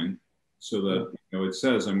sign so that it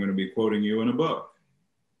says, I'm going to be quoting you in a book.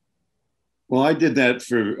 Well, I did that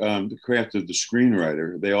for the craft of the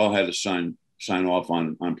screenwriter. They all had to sign off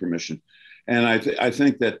on permission. And I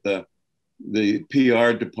think that the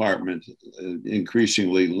PR department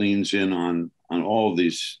increasingly leans in on all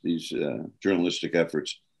these journalistic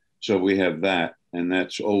efforts. So we have that, and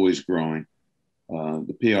that's always growing.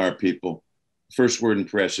 The PR people, first word in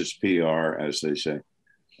press is PR, as they say.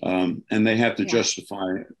 And they have to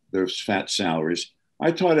justify their fat salaries.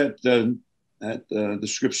 I taught at the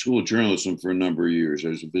Scripps School of Journalism for a number of years. I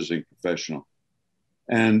was a visiting professional.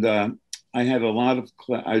 And I had a lot of,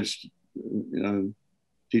 I was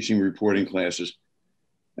teaching reporting classes.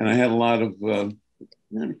 And I had a lot of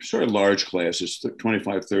sort of large classes,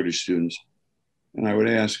 25, 30 students. And I would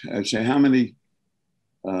say, how many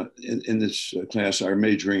in this class are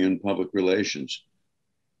majoring in public relations?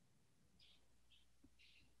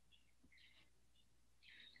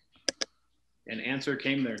 An answer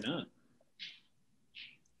came there, none.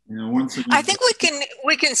 I think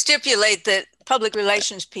we can stipulate that public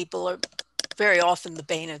relations people are very often the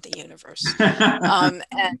bane of the universe,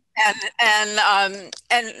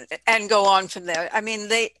 and go on from there. I mean,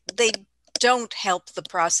 they don't help the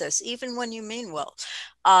process, even when you mean well.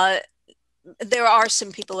 There are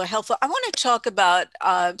some people who are helpful. I want to talk about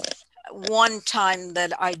one time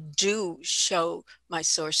that I do show my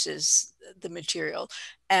sources the material,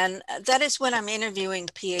 and that is when I'm interviewing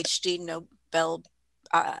PhD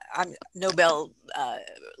Nobel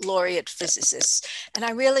laureate physicists, and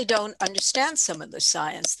I really don't understand some of the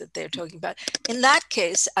science that they're talking about. In that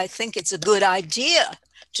case, I think it's a good idea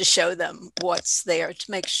to show them what's there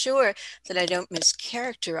to make sure that I don't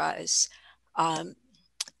mischaracterize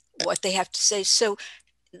what they have to say. So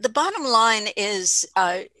the bottom line is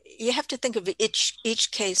you have to think of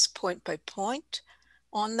each case point by point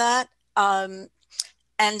on that. And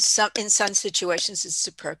in some situations it's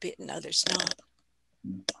appropriate, in others not.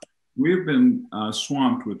 We've been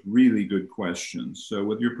swamped with really good questions. So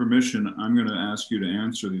with your permission, I'm going to ask you to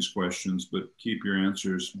answer these questions, but keep your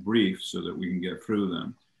answers brief so that we can get through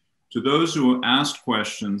them. To those who asked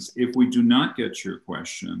questions, if we do not get your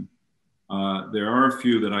question, there are a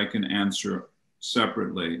few that I can answer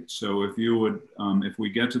separately. So if you would, if we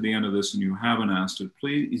get to the end of this and you haven't asked it,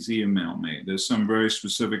 please email me. There's some very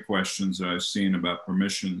specific questions that I've seen about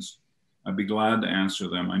permissions. I'd be glad to answer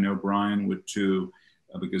them. I know Brian would too,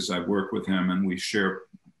 because I've worked with him and we share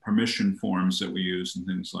permission forms that we use and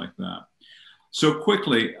things like that. So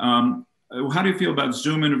quickly, how do you feel about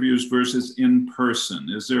Zoom interviews versus in person?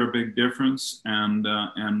 Is there a big difference,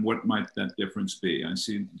 and what might that difference be? I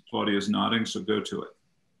see Claudia's nodding, so go to it.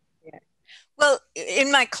 Yeah. Well,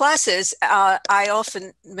 in my classes, my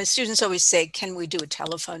students always say, can we do a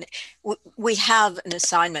telephone? We have an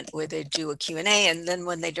assignment where they do a Q&A, and then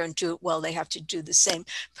when they don't do it well, they have to do the same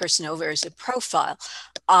person over as a profile.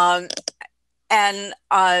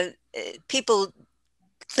 People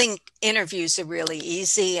think interviews are really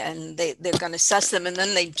easy and they're going to suss them, and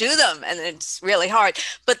then they do them and it's really hard.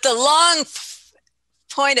 But the long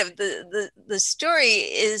point of the story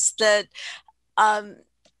is that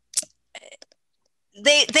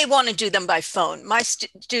they want to do them by phone. My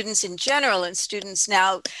students in general and students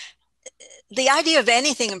now, the idea of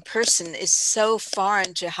anything in person is so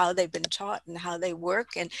foreign to how they've been taught and how they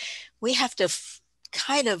work, and we have to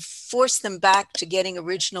kind of force them back to getting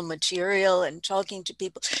original material and talking to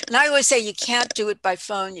people. And I always say, you can't do it by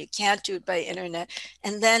phone, you can't do it by internet.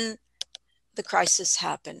 And then the crisis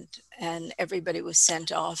happened and everybody was sent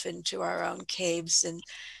off into our own caves and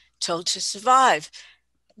told to survive.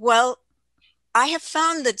 Well, I have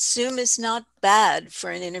found that Zoom is not bad for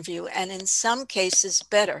an interview, and in some cases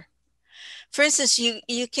better. For instance,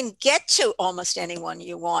 you can get to almost anyone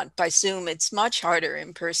you want by Zoom. It's much harder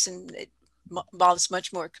in person. It involves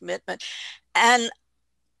much more commitment. And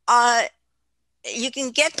you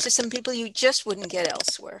can get to some people you just wouldn't get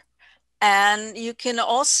elsewhere. And you can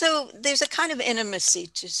also, there's a kind of intimacy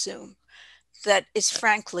to Zoom that is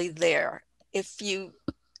frankly there.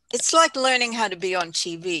 It's like learning how to be on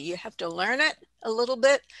TV. You have to learn it a little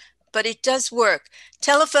bit, but it does work.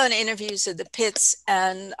 Telephone interviews are the pits,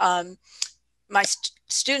 and my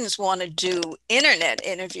students want to do internet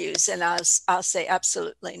interviews, and I'll say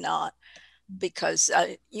absolutely not, because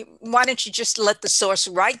why don't you just let the source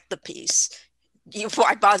write the piece?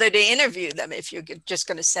 Why bother to interview them if you're just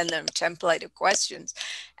going to send them a template of questions?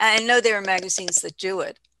 And I know there are magazines that do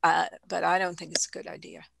it, but I don't think it's a good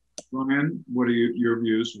idea. Ryan, what are your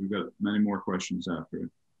views? We've got many more questions after it.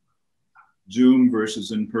 Zoom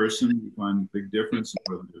versus in person, you find a big difference?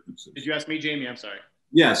 What are the differences? Did you ask me, Jamie? I'm sorry.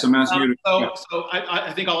 Yes, I'm asking you to. So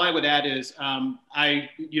I think all I would add is I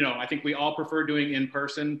think we all prefer doing in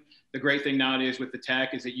person. The great thing nowadays with the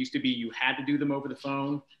tech is it used to be you had to do them over the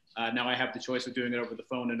phone. Now I have the choice of doing it over the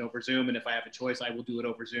phone and over Zoom. And if I have a choice, I will do it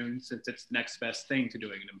over Zoom since it's the next best thing to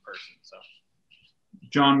doing it in person. So,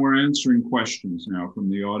 John, we're answering questions now from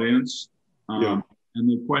the audience. And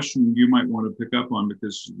the question you might want to pick up on,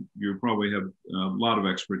 because you probably have a lot of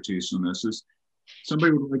expertise on this, is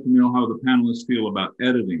somebody would like to know how the panelists feel about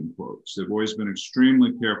editing quotes. They've always been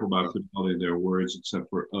extremely careful about fidelity of their words, except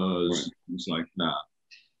for us, things like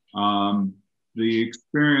that. The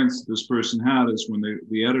experience this person had is when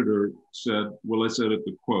the editor said, well, let's edit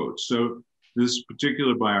the quote. So this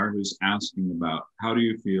particular buyer who's asking about, how do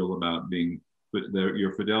you feel about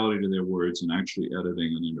your fidelity to their words and actually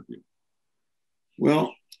editing an interview?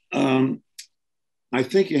 Well, I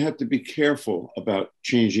think you have to be careful about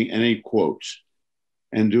changing any quotes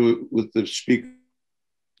and do it with the speaker.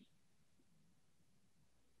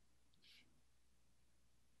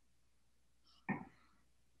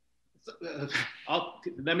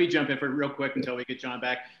 Let me jump in for real quick until we get John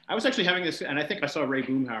back. I was actually having this, and I think I saw Ray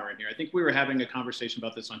Boomhauer in here. I think we were having a conversation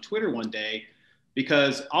about this on Twitter one day,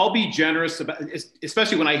 because I'll be generous about,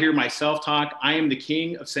 especially when I hear myself talk, I am the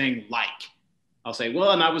king of saying like. I'll say, well,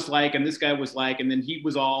 and I was like, and this guy was like, and then he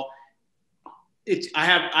was all,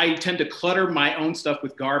 I tend to clutter my own stuff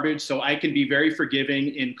with garbage, so I can be very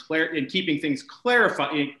forgiving in keeping things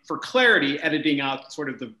clarified, for clarity, editing out sort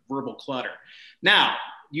of the verbal clutter. Now,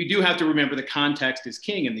 you do have to remember the context is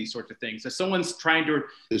king in these sorts of things. If someone's trying to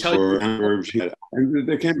tell you,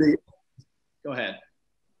 there can be. Go ahead.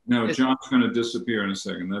 No, John's going to disappear in a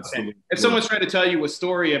second. That's okay. If someone's trying to tell you a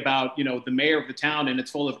story about, the mayor of the town and it's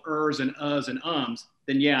full of ers and uhs and ums,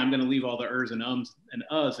 then yeah, I'm going to leave all the ers and ums and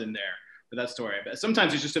uhs in there for that story. But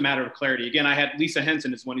sometimes it's just a matter of clarity. Again, I had Lisa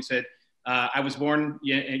Henson is one who said, I was born,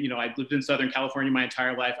 and I lived in Southern California my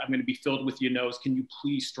entire life. I'm going to be filled with no's. Can you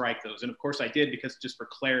please strike those? And of course I did, because just for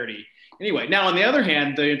clarity. Anyway, now on the other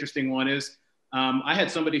hand, the interesting one is I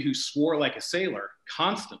had somebody who swore like a sailor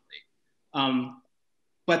constantly.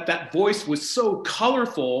 But that voice was so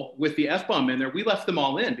colorful with the F-bomb in there, we left them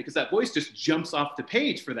all in because that voice just jumps off the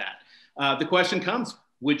page for that. The question comes,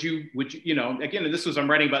 would you, again, this was, I'm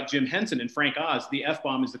writing about Jim Henson and Frank Oz, the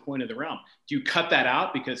F-bomb is the coin of the realm. Do you cut that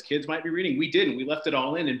out because kids might be reading? We didn't, we left it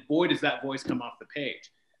all in, and boy, does that voice come off the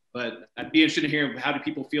page. But I'd be interested in hearing, how do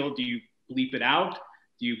people feel? Do you bleep it out?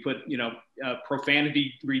 Do you put,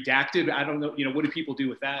 profanity redacted? I don't know, what do people do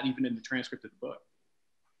with that, even in the transcript of the book?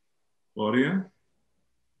 Claudia?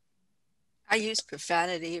 I use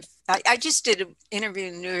profanity. I just did an interview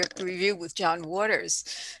in the New York Review with John Waters.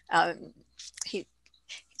 His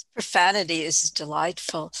profanity is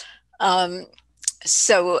delightful.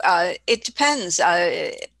 So it depends.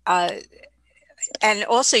 And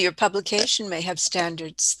also your publication may have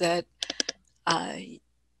standards that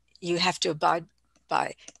you have to abide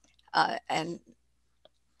by. And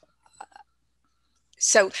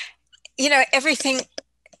so, everything.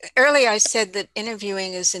 Earlier, I said that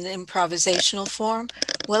interviewing is an improvisational form.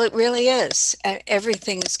 Well, it really is.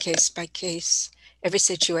 Everything is case by case. Every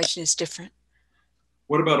situation is different.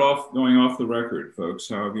 What about going off the record, folks?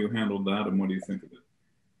 How have you handled that, and what do you think of it?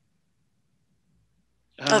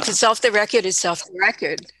 Well, if it's off the record, it's off the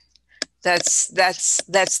record. That's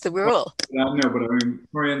the rule. No, but I mean,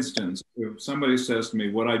 for instance, if somebody says to me,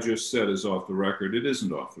 what I just said is off the record, it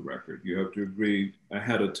isn't off the record. You have to agree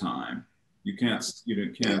ahead of time. You can't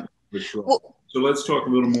withdraw. Well, so let's talk a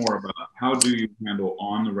little more about how do you handle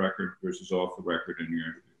on the record versus off the record in your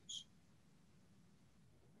interviews?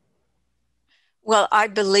 Well, I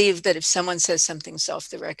believe that if someone says something's off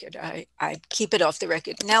the record, I keep it off the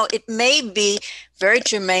record. Now, it may be very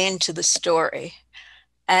germane to the story,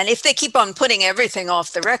 And if they keep on putting everything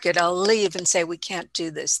off the record, I'll leave and say, we can't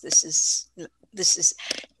do this. This is,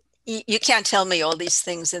 you can't tell me all these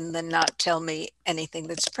things and then not tell me anything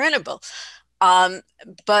that's printable.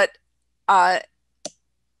 But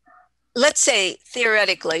let's say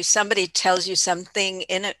theoretically, somebody tells you something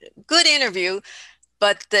in a good interview,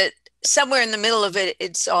 but that somewhere in the middle of it,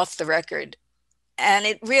 it's off the record. And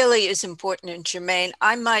it really is important and germane.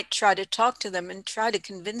 I might try to talk to them and try to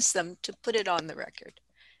convince them to put it on the record.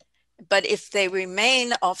 But if they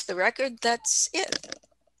remain off the record, that's it.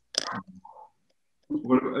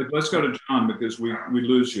 Let's go to John because we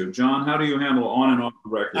lose you. John, how do you handle on and off the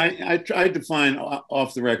record? I tried to define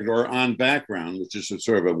off the record or on background, which is a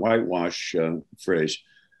sort of a whitewash phrase,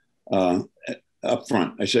 up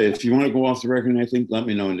front. I say, if you want to go off the record, I think, let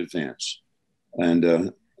me know in advance. And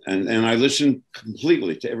I listen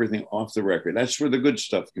completely to everything off the record. That's where the good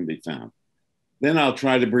stuff can be found. Then I'll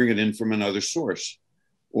try to bring it in from another source,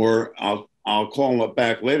 or I'll call up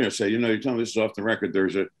back later and say, you telling me this is off the record.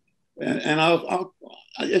 There's a, and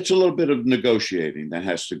it's a little bit of negotiating that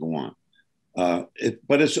has to go on.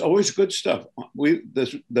 But it's always good stuff.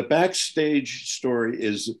 The backstage story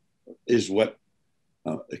is what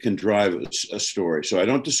can drive a story. So I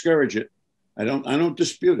don't discourage it. I don't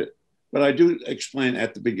dispute it. But I do explain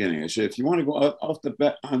at the beginning. I say, if you want to go off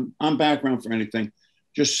the on background for anything,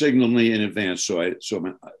 just signal me in advance so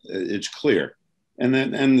it's clear. And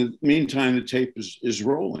then, in the meantime, the tape is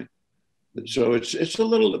rolling. So it's a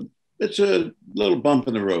little bump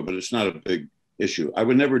in the road, but it's not a big issue. I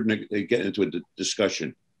would never get into a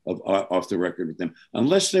discussion of off the record with them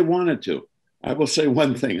unless they wanted to. I will say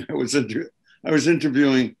one thing. I was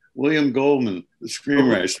interviewing William Goldman, the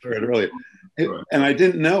screenwriter I started earlier, and I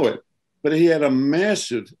didn't know it. But he had a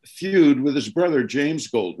massive feud with his brother, James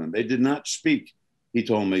Goldman. They did not speak, Bill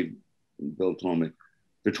told me,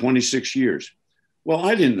 for 26 years. Well,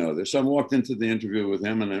 I didn't know this. I walked into the interview with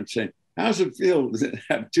him and I'm saying, how's it feel to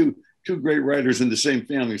have two great writers in the same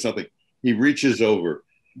family or something? He reaches over,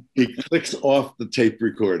 he clicks off the tape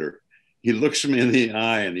recorder. He looks me in the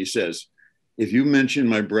eye and he says, if you mention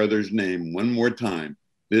my brother's name one more time,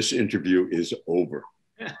 this interview is over.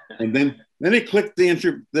 And then he clicked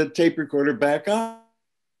the tape recorder back on.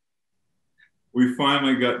 We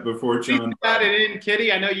finally got, before John. You got it in,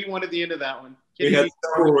 Kitty. I know you wanted the end of that one. Kitty we had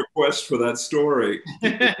several requests for that story.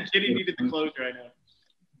 Kitty needed the closure, I know.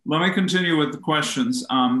 Let me continue with the questions.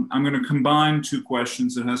 I'm going to combine two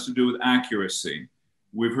questions that has to do with accuracy.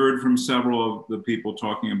 We've heard from several of the people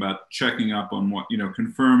talking about checking up on what,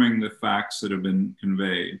 confirming the facts that have been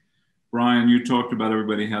conveyed. Brian, you talked about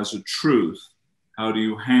everybody has a truth. How do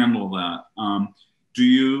you handle that?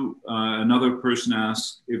 Another person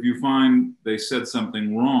asked, if you find they said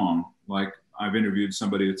something wrong, like I've interviewed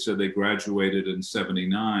somebody that said they graduated in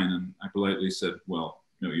 79, and I politely said, well,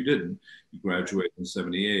 no, you didn't. You graduated in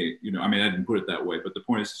 78. I didn't put it that way, but the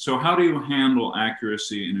point is, so how do you handle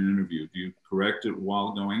accuracy in an interview? Do you correct it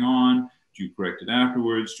while going on? Do you correct it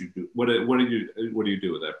afterwards? What do you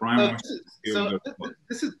do with that, Brian?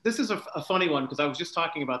 This is a funny one because I was just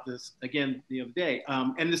talking about this again the other day,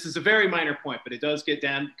 and this is a very minor point, but it does get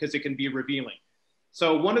down because it can be revealing.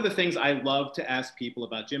 So one of the things I love to ask people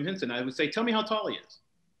about Jim Henson, I would say, tell me how tall he is,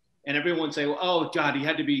 and everyone would say, well, oh God, he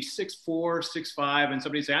had to be 6'4", 6'5", and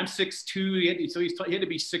somebody say, I'm 6'2", he had to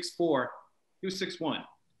be 6'4". He was 6'1".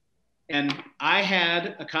 And I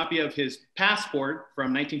had a copy of his passport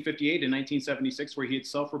from 1958 and 1976 where he had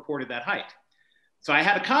self-reported that height. So I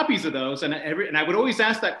had copies of those, and I would always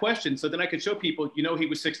ask that question so then I could show people, he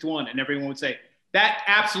was 6'1", and everyone would say, that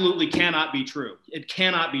absolutely cannot be true. It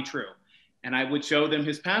cannot be true. And I would show them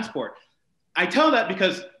his passport. I tell that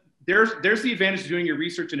because there's the advantage of doing your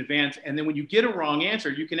research in advance, and then when you get a wrong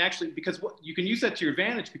answer, you can actually, you can use that to your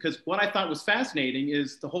advantage, because what I thought was fascinating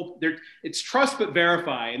is it's trust but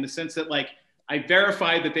verify, in the sense that I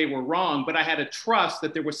verified that they were wrong, but I had a trust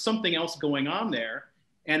that there was something else going on there.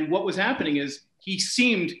 And what was happening is he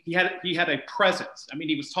had a presence.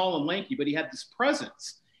 He was tall and lanky, but he had this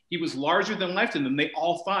presence. He was larger than life to them. They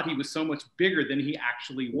all thought he was so much bigger than he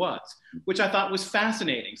actually was, which I thought was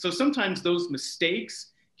fascinating. So sometimes those mistakes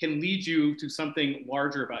can lead you to something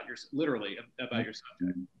larger about your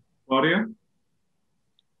subject. Claudia,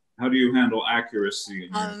 how do you handle accuracy?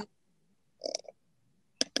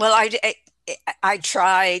 Well, I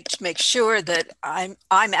try to make sure that I'm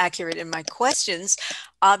accurate in my questions,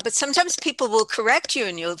 but sometimes people will correct you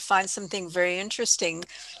and you'll find something very interesting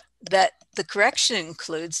that the correction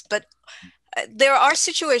includes. But there are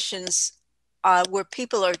situations where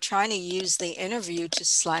people are trying to use the interview to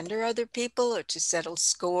slander other people or to settle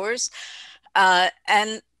scores.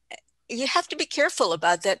 And you have to be careful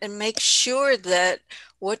about that and make sure that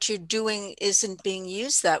what you're doing isn't being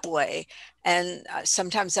used that way. And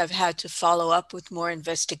sometimes I've had to follow up with more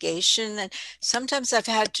investigation, and sometimes I've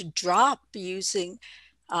had to drop using,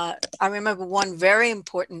 I remember one very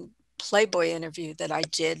important Playboy interview that I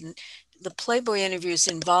did. And the Playboy interviews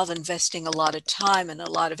involve investing a lot of time and a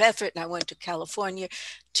lot of effort. And I went to California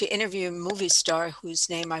to interview a movie star whose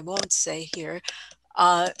name I won't say here.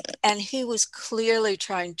 And he was clearly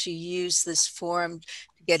trying to use this forum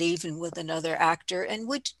to get even with another actor, and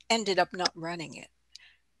we ended up not running it.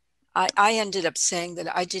 I ended up saying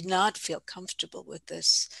that I did not feel comfortable with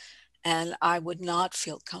this, and I would not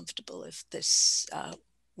feel comfortable if this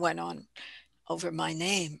went on over my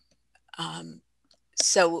name.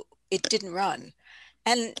 So it didn't run.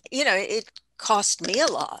 And, you know, it cost me a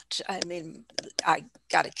lot. I mean, I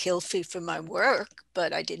got a kill fee for my work,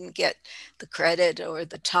 but I didn't get the credit or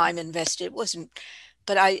the time invested. It wasn't,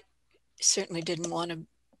 but I certainly didn't want to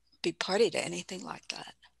be party to anything like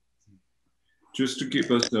that. Just to keep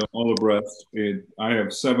us all abreast, I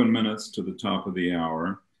have 7 minutes to the top of the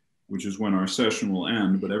hour, which is when our session will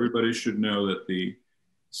end, but everybody should know that the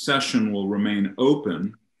session will remain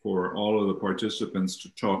open for all of the participants to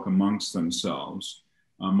talk amongst themselves.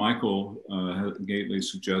 Michael Gately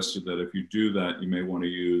suggested that if you do that, you may want to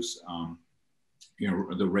use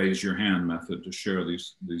the raise your hand method to share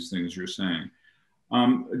these things you're saying.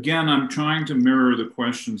 Again, I'm trying to mirror the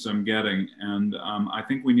questions I'm getting, and I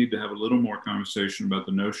think we need to have a little more conversation about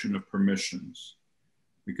the notion of permissions,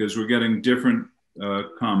 because we're getting different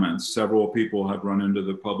comments. Several people have run into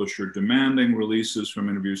the publisher demanding releases from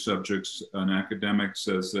interview subjects. An academic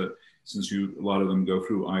says that since a lot of them go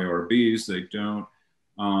through IRBs, they don't.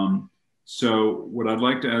 So what I'd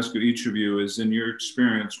like to ask each of you is, in your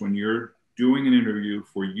experience, when you're doing an interview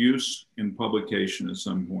for use in publication at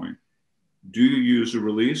some point, do you use a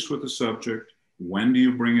release with the subject? When do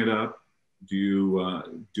you bring it up? Do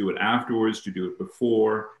you do it afterwards? Do you do it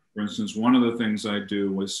before? For instance, one of the things I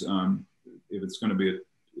do was, if it's going to be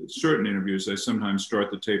certain interviews, I sometimes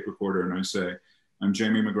start the tape recorder and I say, I'm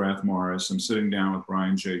Jamie McGrath Morris. I'm sitting down with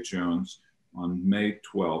Brian J. Jones on May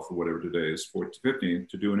 12th, or whatever today is, 15th,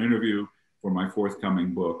 to do an interview for my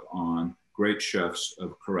forthcoming book on great chefs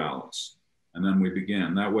of Corrales. And then we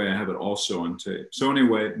begin. That way I have it also on tape. So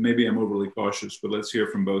anyway, maybe I'm overly cautious, but let's hear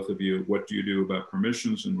from both of you. What do you do about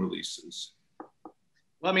permissions and releases?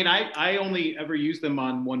 Well, I mean, I only ever use them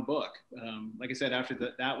on one book. Like I said,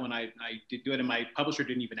 after that one, I did do it, and my publisher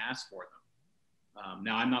didn't even ask for them.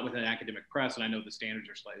 Now, I'm not with an academic press, and I know the standards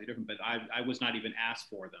are slightly different, but I was not even asked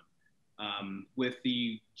for them. With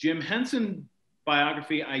the Jim Henson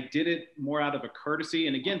biography, I did it more out of a courtesy,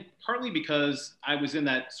 and again, partly because I was in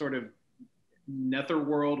that sort of nether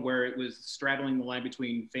world where it was straddling the line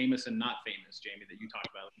between famous and not famous, Jamie, that you talked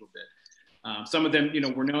about a little bit. Some of them, you know,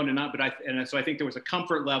 were known and not, but so I think there was a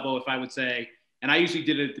comfort level if I would say, and I usually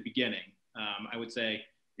did it at the beginning. I would say,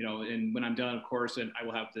 you know, and when I'm done, of course, and I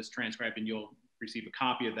will have this transcribed and you'll receive a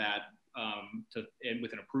copy of that and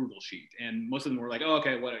with an approval sheet. And most of them were like, oh,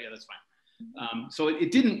 okay, well, yeah, that's fine. So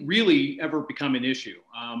it didn't really ever become an issue.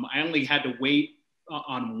 I only had to wait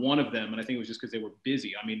on one of them, and I think it was just because they were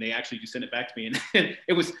busy. I mean, they actually just sent it back to me, and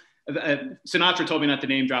it was Sinatra told me not to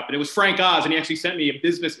name drop, but it was Frank Oz, and he actually sent me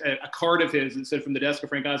a card of his and said from the desk of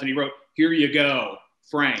Frank Oz, and he wrote, "Here you go,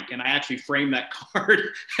 Frank," and I actually framed that card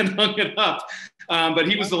and hung it up. But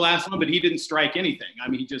he was the last one, but he didn't strike anything. I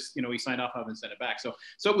mean, he just, you know, he signed off of it and sent it back. So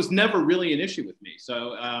it was never really an issue with me.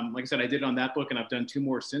 So like I said, I did it on that book, and I've done 2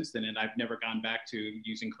 more since then, and I've never gone back to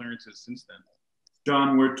using clearances since then.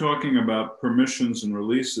 John, we're talking about permissions and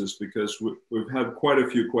releases because we've had quite a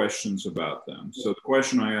few questions about them. So the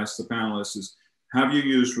question I asked the panelists is, have you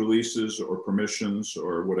used releases or permissions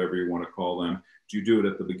or whatever you want to call them? Do you do it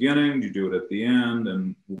at the beginning? Do you do it at the end?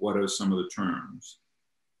 And what are some of the terms?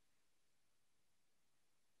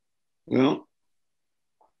 Well,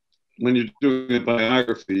 when you're doing a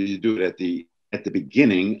biography, you do it at the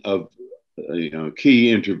beginning of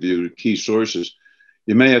key interview, key sources.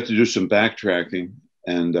 You may have to do some backtracking,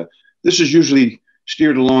 and this is usually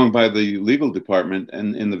steered along by the legal department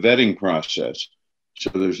and in the vetting process. So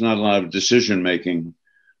there's not a lot of decision making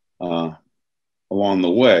along the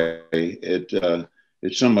way.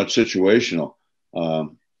 It's somewhat situational.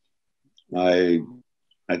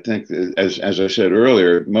 I think, as I said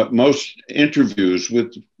earlier, most interviews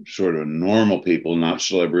with sort of normal people, not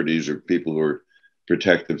celebrities or people who are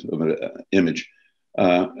protective of an image,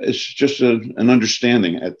 it's just an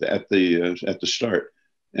understanding at the start,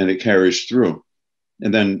 and it carries through.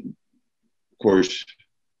 And then, of course,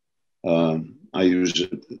 I use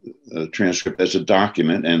a transcript as a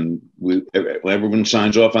document, and everyone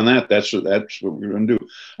signs off on that. That's what we're going to do.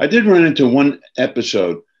 I did run into one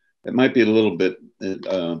episode that might be a little bit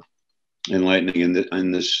enlightening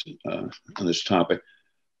on this topic.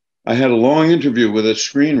 I had a long interview with a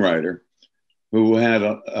screenwriter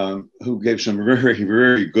who gave some very,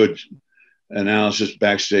 very good analysis,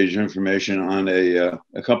 backstage information on a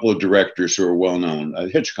couple of directors who are well known,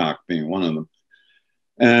 Hitchcock being one of them.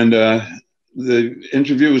 And the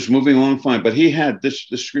interview was moving along fine, but the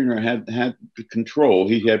screenwriter had control.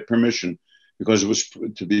 He had permission because it was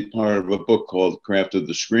to be part of a book called Craft of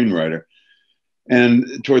the Screenwriter.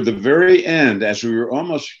 And toward the very end, as we were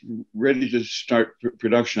almost ready to start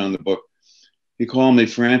production on the book, he called me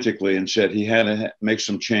frantically and said he had to make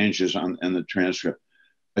some changes in the transcript.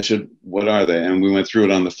 I said, what are they? And we went through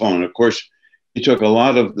it on the phone. Of course, he took a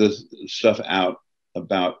lot of the stuff out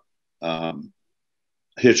about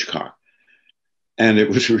Hitchcock. And it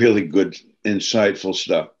was really good, insightful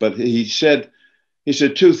stuff. But he said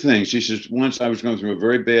two things. He says, once I was going through a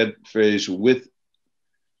very bad phase with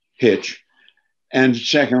Hitch. And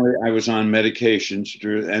secondly, I was on medications.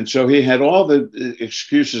 And so he had all the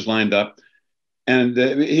excuses lined up. And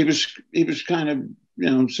he was kind of,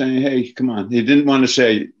 saying, hey, come on. He didn't want to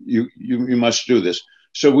say, you must do this.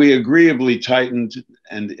 So we agreeably tightened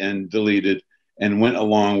and deleted and went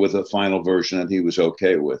along with a final version that he was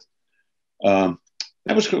okay with.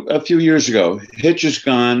 That was a few years ago. Hitch is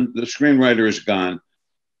gone. The screenwriter is gone.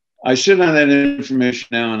 I sit on that information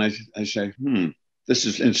now and I say, this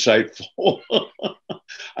is insightful.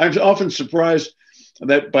 I'm often surprised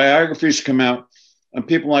that biographies come out on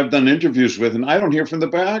people I've done interviews with, and I don't hear from the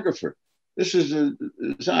biographer.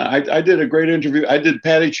 I did a great interview. I did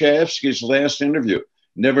Patty Chayefsky's last interview.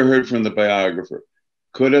 Never heard from the biographer.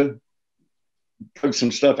 Could have dug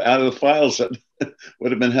some stuff out of the files that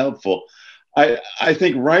would have been helpful. I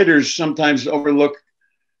think writers sometimes overlook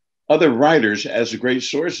other writers as great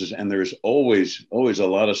sources, and there's always a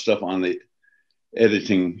lot of stuff on the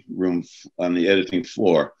editing room, on the editing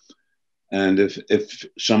floor. And if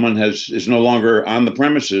someone is no longer on the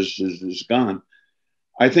premises, is gone,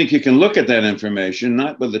 I think you can look at that information,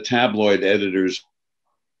 not with the tabloid editors.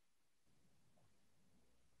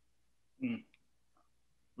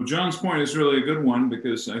 Well, John's point is really a good one,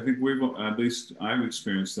 because I think at least I've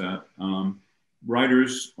experienced that.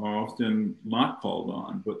 Writers are often not called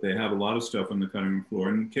on, but they have a lot of stuff on the cutting room floor.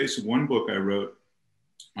 In the case of one book I wrote,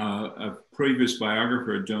 a previous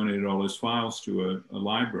biographer had donated all his files to a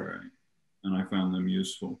library, and I found them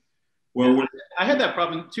useful. Well, I had that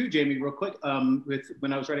problem too, Jamie, real quick, with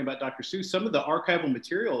when I was writing about Dr. Seuss. Some of the archival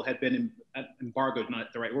material had been embargoed,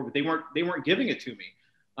 not the right word, but they weren't giving it to me.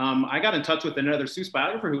 I got in touch with another Seuss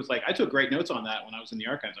biographer who was like, I took great notes on that when I was in the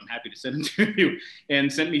archives. I'm happy to send them to you,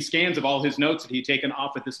 and sent me scans of all his notes that he'd taken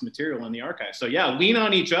off of this material in the archives. So yeah, lean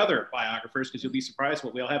on each other, biographers, because you'll be surprised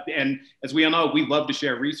what we all have. And as we all know, we love to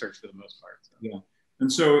share research for the most part. So. Yeah.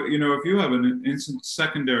 And so, if you have an instant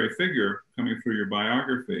secondary figure coming through your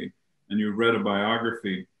biography and you read a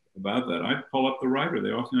biography about that, I'd pull up the writer. They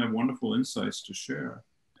often have wonderful insights to share.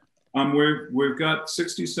 We've got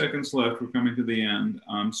 60 seconds left. We're coming to the end.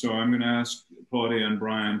 So I'm going to ask Claudia and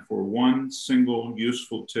Brian for one single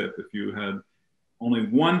useful tip. If you had only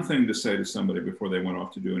one thing to say to somebody before they went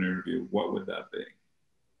off to do an interview, what would that be?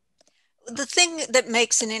 The thing that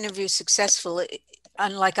makes an interview successful,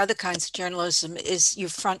 unlike other kinds of journalism, is you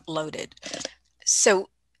front loaded. So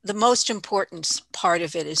the most important part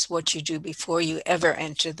of it is what you do before you ever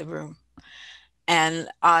enter the room. And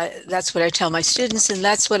that's what I tell my students, and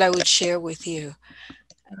that's what I would share with you.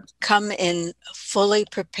 Come in fully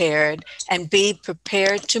prepared, and be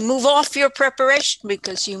prepared to move off your preparation,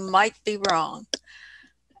 because you might be wrong.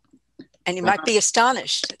 And you might be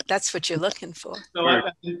astonished. That's what you're looking for. So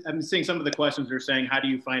I'm seeing some of the questions are saying, how do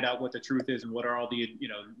you find out what the truth is, and what are all the,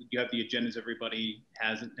 you have the agendas everybody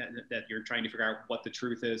has that you're trying to figure out what the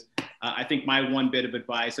truth is. I think my one bit of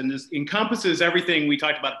advice, and this encompasses everything we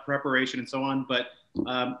talked about, preparation and so on, but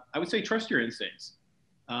I would say trust your instincts.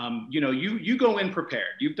 You go in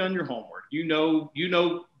prepared. You've done your homework. You know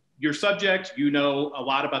your subject. You know a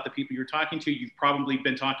lot about the people you're talking to. You've probably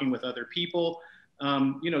been talking with other people.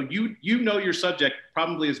 You know your subject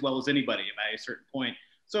probably as well as anybody by a certain point.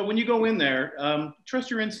 So when you go in there, trust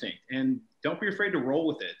your instinct and don't be afraid to roll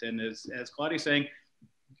with it. And as Claudia's saying,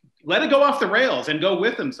 let it go off the rails and go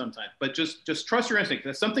with them sometimes. But just trust your instinct.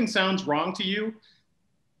 If something sounds wrong to you,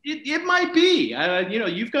 it might be.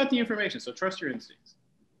 You've got the information, so trust your instincts.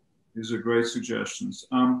 These are great suggestions.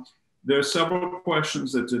 There are several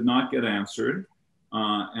questions that did not get answered.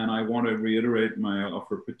 And I want to reiterate my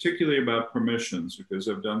offer, particularly about permissions, because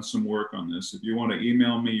I've done some work on this. If you want to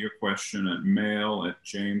email me your question at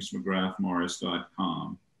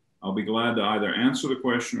mail@jamesmcgrathmorris.com, I'll be glad to either answer the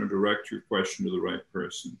question or direct your question to the right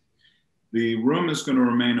person. The room is going to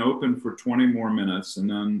remain open for 20 more minutes, and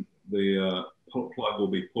then the plug will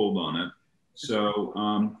be pulled on it.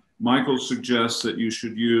 So Michael suggests that you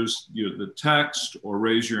should use the text or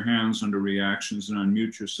raise your hands under reactions and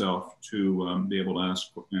unmute yourself to be able to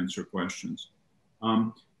answer questions.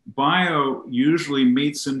 Bio usually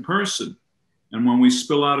meets in person. And when we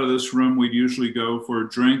spill out of this room, we'd usually go for a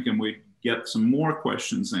drink and we'd get some more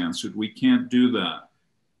questions answered. We can't do that.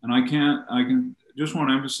 And I can just want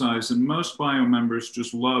to emphasize that most bio members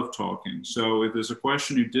just love talking. So if there's a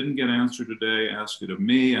question you didn't get answered today, ask it of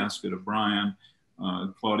me, ask it of Brian,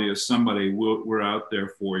 Claudia, somebody, we're out there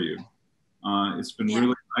for you. It's been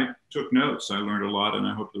really, I took notes. I learned a lot, and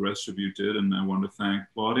I hope the rest of you did. And I want to thank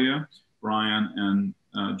Claudia, Brian, and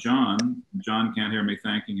John. John can't hear me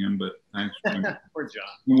thanking him, but thanks for him. Poor John.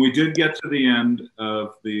 And we did get to the end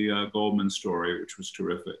of the Goldman story, which was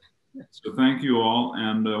terrific. So thank you all,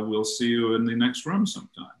 and we'll see you in the next room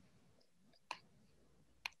sometime.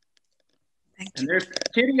 And there's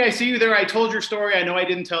Kitty, I see you there. I told your story. I know I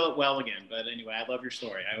didn't tell it well again, but anyway, I love your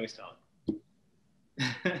story. I always tell it.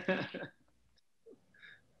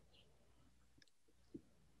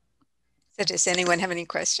 So does anyone have any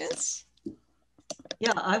questions?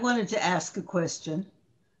 Yeah, I wanted to ask a question.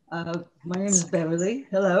 My name is Beverly.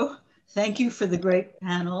 Hello. Thank you for the great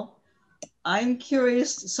panel. I'm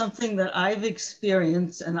curious, something that I've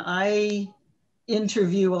experienced, and I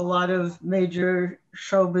interview a lot of major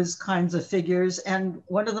showbiz kinds of figures. And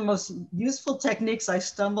one of the most useful techniques I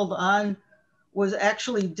stumbled on was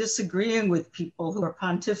actually disagreeing with people who are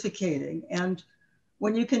pontificating. And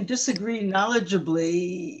when you can disagree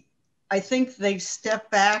knowledgeably, I think they step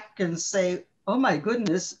back and say, oh my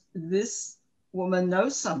goodness, this woman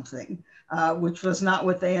knows something, which was not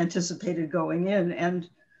what they anticipated going in. And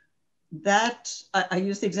that, I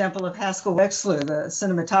use the example of Haskell Wexler, the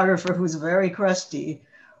cinematographer who's very crusty.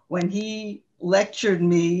 When he lectured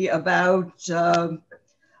me about a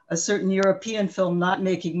certain European film not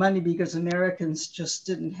making money because Americans just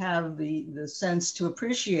didn't have the sense to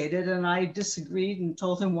appreciate it, and I disagreed and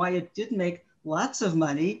told him why it did make lots of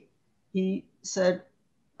money, he said,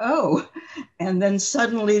 oh, and then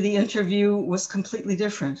suddenly the interview was completely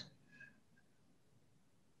different.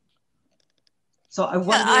 So I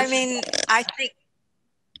wonder. Yeah, I mean, I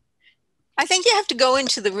think you have to go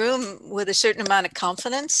into the room with a certain amount of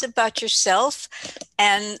confidence about yourself.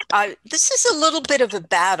 And this is a little bit of a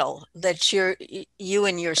battle that you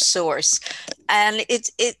and your source. And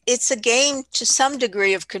it's a game to some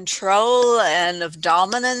degree of control and of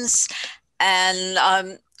dominance.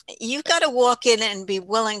 And you've got to walk in and be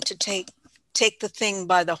willing to take the thing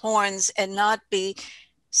by the horns and not be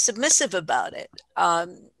submissive about it.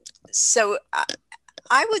 So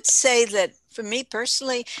I would say that for me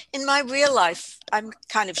personally, in my real life, I'm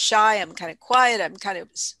kind of shy, I'm kind of quiet, I'm kind of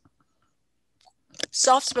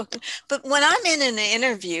soft-spoken. But when I'm in an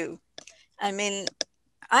interview, I mean,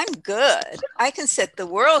 I'm good. I can set the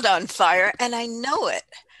world on fire, and I know it.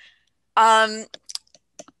 And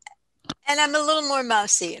I'm a little more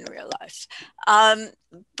mousy in real life.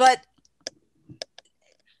 But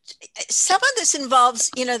some of this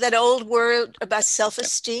involves, that old word about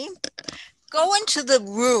self-esteem. Go into the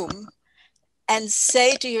room and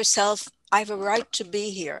say to yourself, I have a right to be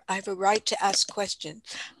here. I have a right to ask questions.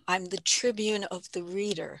 I'm the tribune of the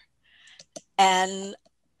reader. And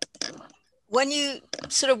when you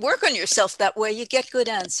sort of work on yourself that way, you get good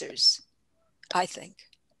answers, I think.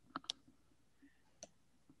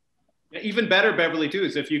 Even better, Beverly, too,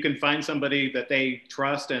 is if you can find somebody that they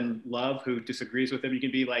trust and love who disagrees with them, you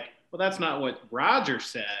can be like, well, that's not what Roger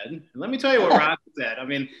said. And let me tell you what Roger said. I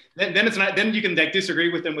mean, then it's not. Then you can disagree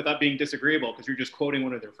with them without being disagreeable because you're just quoting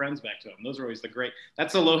one of their friends back to them. Those are always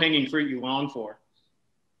that's the low-hanging fruit you long for.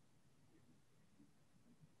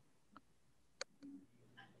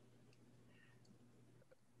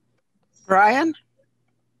 Brian?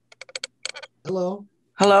 Hello.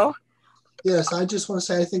 Hello? Yes, I just want to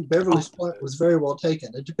say I think Beverly's point was very well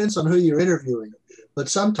taken. It depends on who you're interviewing, but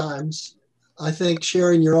sometimes I think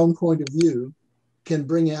sharing your own point of view can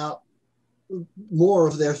bring out more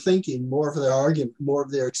of their thinking, more of their argument, more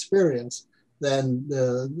of their experience than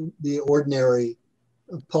the ordinary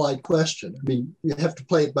polite question. I mean, you have to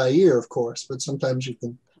play it by ear, of course, but sometimes you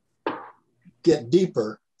can get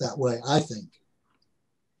deeper that way, I think.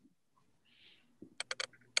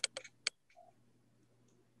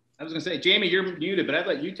 I was going to say, Jamie, you're muted, but I'd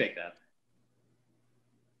let you take that.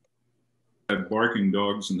 have barking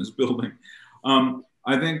dogs in this building.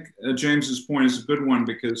 I think James's point is a good one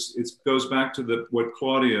because it goes back to what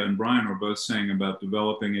Claudia and Brian were both saying about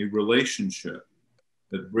developing a relationship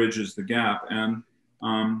that bridges the gap. And,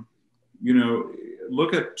 you know,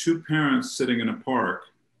 look at two parents sitting in a park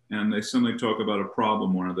and they suddenly talk about a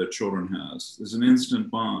problem one of their children has. There's an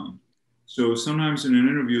instant bond. So sometimes in an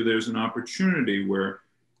interview, there's an opportunity where,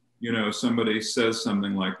 you know, somebody says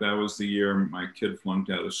something like, that was the year my kid flunked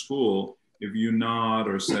out of school. If you nod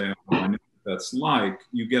or say, oh, I know what that's like,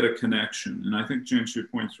 you get a connection. And I think, James, your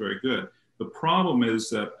point's very good. The problem is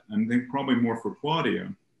that, and I think probably more for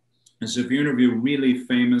Claudia, is if you interview really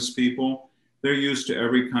famous people, they're used to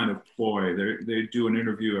every kind of ploy. They do an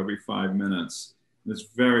interview every 5 minutes. It's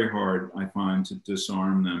very hard, I find, to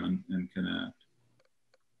disarm them and connect.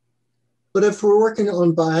 But if we're working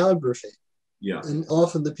on biography, yeah, and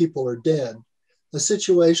often the people are dead, the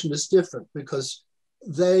situation is different because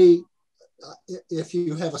they, if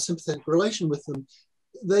you have a sympathetic relation with them,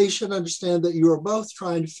 they should understand that you are both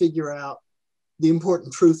trying to figure out the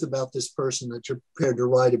important truth about this person that you're prepared to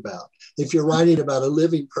write about. If you're writing about a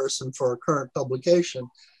living person for a current publication,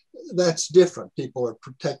 that's different. People are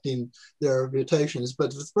protecting their reputations.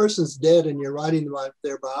 But if the person's dead and you're writing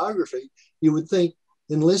their biography, you would think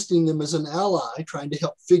enlisting them as an ally, trying to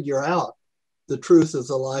help figure out the truth of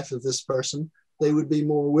the life of this person, they would be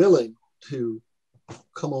more willing to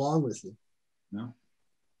come along with you. No.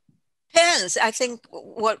 Depends. I think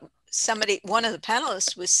what one of the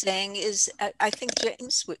panelists was saying is, I think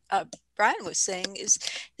James, Brian was saying is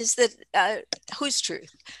that whose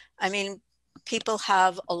truth? I mean, people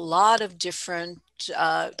have a lot of different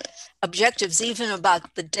objectives, even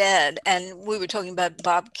about the dead. And we were talking about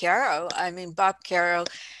Bob Caro. I mean, Bob Caro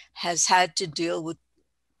has had to deal with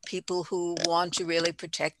people who want to really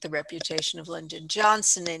protect the reputation of Lyndon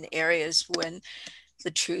Johnson in areas when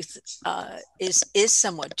the truth is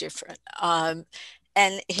somewhat different.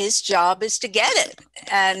 And his job is to get it.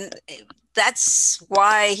 And that's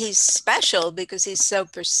why he's special, because he's so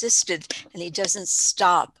persistent and he doesn't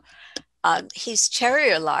stop. He's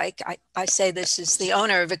terrier-like. I say this as the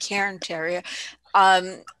owner of a Cairn Terrier.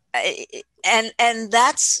 And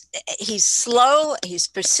that's, he's slow, he's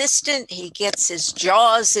persistent, he gets his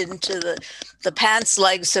jaws into the pants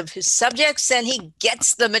legs of his subjects and he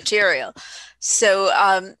gets the material. So,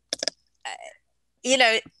 you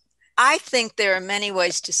know, I think there are many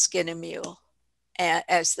ways to skin a mule,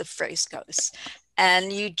 as the phrase goes.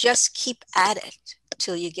 And you just keep at it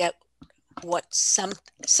till you get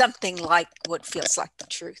something like what feels like the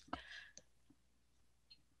truth.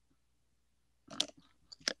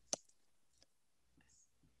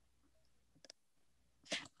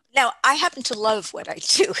 Now, I happen to love what I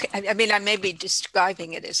do. I mean, I may be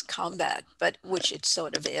describing it as combat, but which it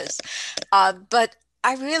sort of is. But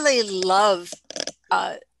I really love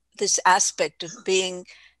this aspect of being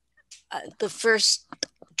the first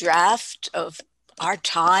draft of our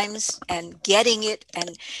times and getting it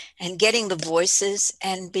and getting the voices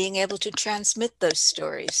and being able to transmit those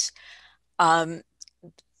stories.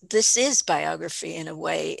 This is biography in a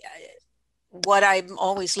way. What I'm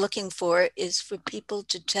always looking for is for people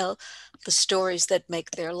to tell the stories that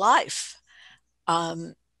make their life.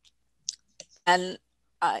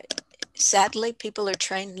 Sadly, people are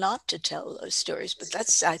trained not to tell those stories, but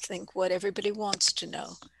that's, I think, what everybody wants to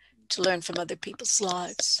know, to learn from other people's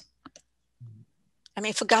lives. I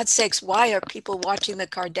mean, for God's sakes, why are people watching the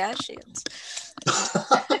Kardashians?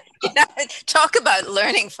 You know, talk about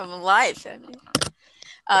learning from life. I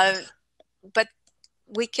mean, but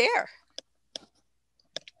we care.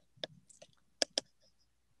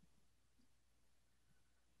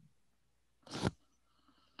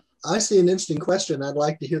 I see an interesting question I'd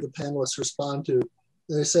like to hear the panelists respond to.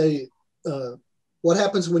 They say, what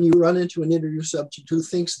happens when you run into an interview subject who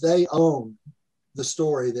thinks they own the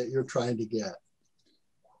story that you're trying to get?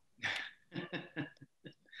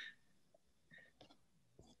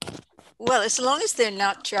 Well, as long as they're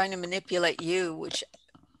not trying to manipulate you, which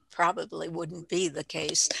probably wouldn't be the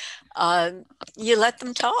case, you let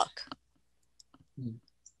them talk.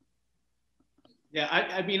 Yeah,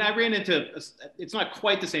 I mean, I ran into, it's not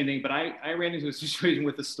quite the same thing, but I ran into a situation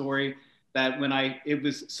with a story that it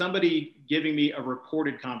was somebody giving me a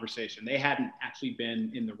reported conversation. They hadn't actually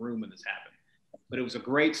been in the room when this happened, but it was a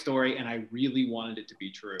great story and I really wanted it to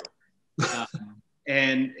be true.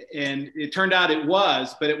 And it turned out it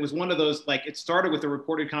was, but it was one of those, like, it started with a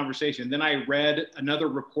reported conversation. Then I read another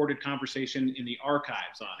reported conversation in the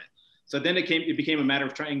archives on it. So then it became a matter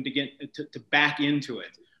of trying to get to back into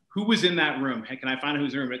it. Who was in that room? Can I find out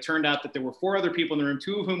who's in the room? It turned out that there were 4 other people in the room,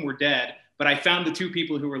 2 of whom were dead, but I found the 2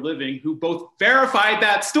 people who were living who both verified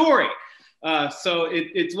that story. So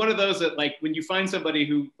it's one of those that, like, when you find somebody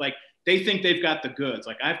who, like, they think they've got the goods,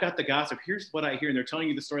 like, I've got the gossip, here's what I hear, and they're telling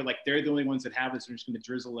you the story like they're the only ones that have this, and they're just going to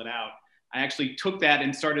drizzle it out. I actually took that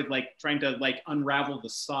and started, like, trying to, like, unravel the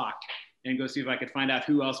sock and go see if I could find out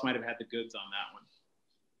who else might have had the goods on that one.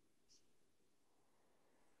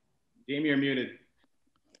 Jamie, you're muted.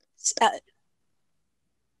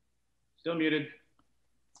 Still muted.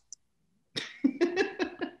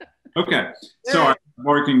 Okay, sorry,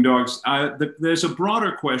 barking dogs. There's a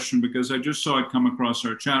broader question, because I just saw it come across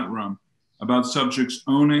our chat room, about subjects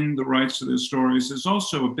owning the rights to their stories. There's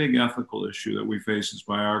also a big ethical issue that we face as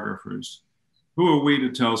biographers. Who are we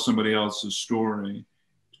to tell somebody else's story,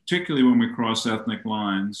 particularly when we cross ethnic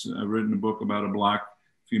lines? I've written a book about a Black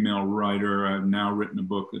female writer. I've now written a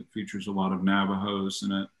book that features a lot of Navajos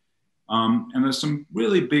in it. And there's some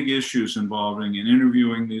really big issues involving in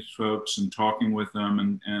interviewing these folks and talking with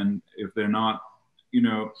them. And if they're not, you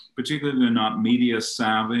know, particularly if they're not media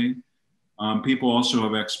savvy, people also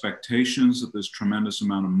have expectations that there's tremendous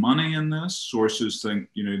amount of money in this. Sources think,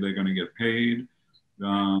 you know, they're going to get paid.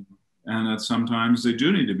 And that sometimes they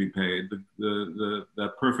do need to be paid.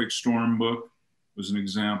 That Perfect Storm book was an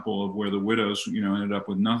example of where the widows, you know, ended up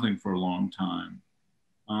with nothing for a long time.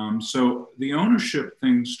 So the ownership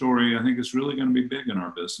story, I think, is really going to be big in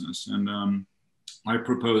our business. And I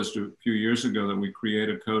proposed a few years ago that we create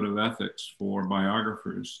a code of ethics for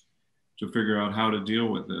biographers to figure out how to deal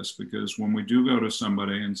with this. Because when we do go to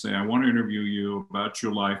somebody and say, I want to interview you about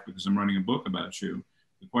your life because I'm writing a book about you,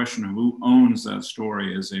 the question of who owns that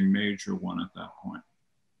story is a major one at that point.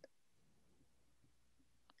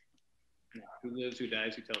 Who lives, who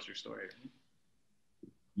dies, who tells your story.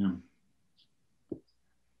 Yeah.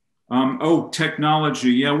 Oh,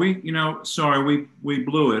 technology. Yeah, we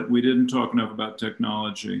blew it. We didn't talk enough about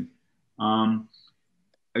technology.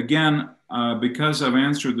 Again, because I've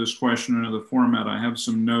answered this question in another format, I have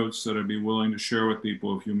some notes that I'd be willing to share with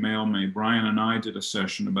people if you mail me. Brian and I did a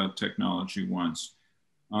session about technology once.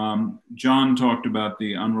 John talked about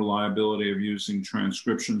the unreliability of using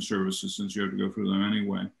transcription services, since you have to go through them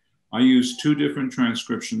anyway. I use 2 different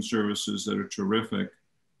transcription services that are terrific.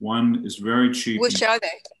 One is very cheap. Which are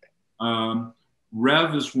they?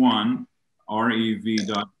 Rev is one,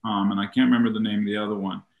 rev.com, and I can't remember the name of the other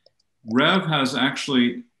one. Rev has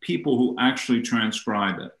actually people who actually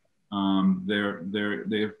transcribe it.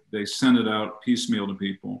 They send it out piecemeal to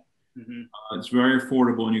people. Mm-hmm. It's very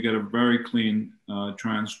affordable, and you get a very clean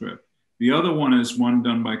transcript. The other one is one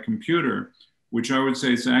done by computer, which I would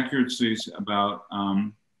say its accuracy is about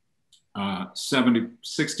 70,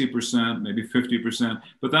 60%, maybe 50%,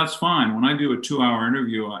 but that's fine. When I do a 2-hour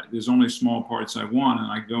interview, there's only small parts I want,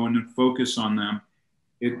 and I go in and focus on them.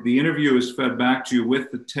 The interview is fed back to you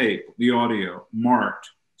with the tape, the audio, marked.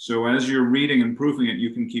 So as you're reading and proofing it,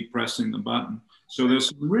 you can keep pressing the button. So there's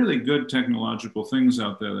some really good technological things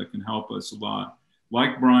out there that can help us a lot.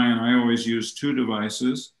 Like Brian, I always use 2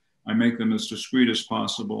 devices. I make them as discreet as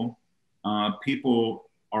possible. People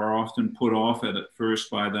are often put off at first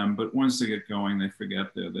by them, but once they get going, they forget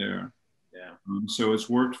they're there. Yeah. So it's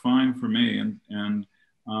worked fine for me. And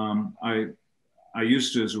I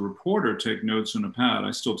used to, as a reporter, take notes on a pad.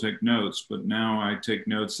 I still take notes, but now I take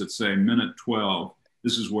notes that say minute 12.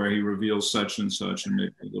 This is where he reveals such and such, and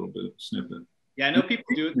make a little bit of snippet. Yeah, I know people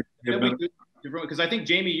do it. Because I think,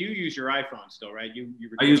 Jamie, you use your iPhone still, right?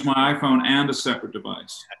 I use my iPhone and a separate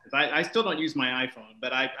device. I still don't use my iPhone,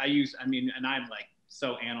 but and I'm like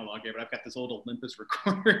so analog here, but I've got this old Olympus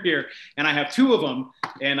recorder here, and I have 2 of them.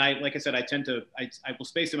 And like I said, I will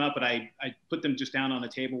space them out, but I put them just down on the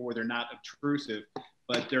table where they're not obtrusive.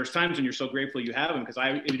 But there's times when you're so grateful you have them, because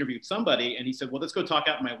I interviewed somebody and he said, well, let's go talk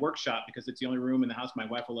out in my workshop because it's the only room in the house my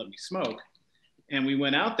wife will let me smoke. And we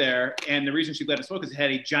went out there, and the reason she let us smoke is it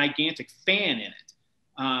had a gigantic fan in it.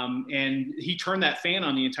 And he turned that fan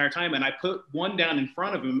on the entire time, and I put one down in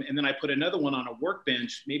front of him, and then I put another one on a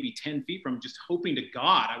workbench, maybe 10 feet from him, just hoping to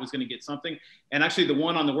God I was going to get something. And actually the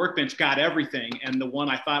one on the workbench got everything, and the one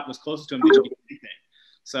I thought was closest to him didn't get anything.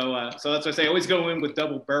 So that's why I say always go in with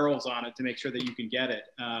double barrels on it to make sure that you can get it.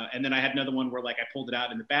 And then I had another one where, like, I pulled it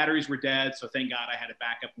out and the batteries were dead, so thank God I had a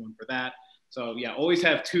backup one for that. So yeah, always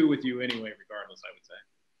have 2 with you anyway, regardless, I would say.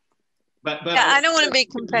 But yeah, I don't want to be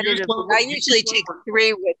competitive. I usually take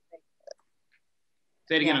 3 with me.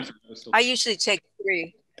 Say it again. Yeah. I usually take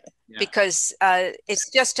 3 because it's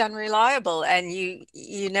just unreliable, and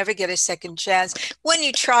you never get a second chance. When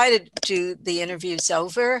you try to do the interviews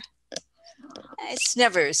over, it's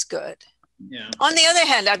never as good. Yeah. On the other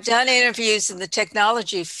hand, I've done interviews and the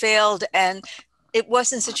technology failed, and it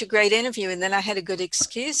wasn't such a great interview, and then I had a good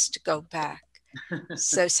excuse to go back.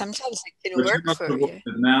 So sometimes it can But work you have for to look you.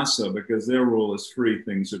 at NASA because their rule is free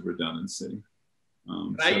things of redundancy.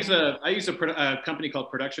 I use a company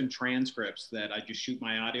called Production Transcripts that I just shoot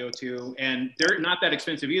my audio to, and they're not that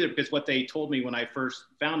expensive either, because what they told me when I first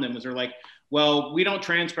found them was they're like, well, we don't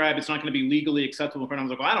transcribe. It's not going to be legally acceptable. And I was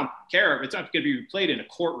like, well, I don't care. It's not going to be played in a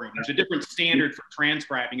courtroom. There's a different standard for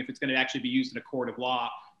transcribing if it's going to actually be used in a court of law,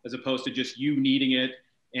 as opposed to just you needing it.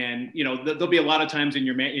 And you know, there'll be a lot of times in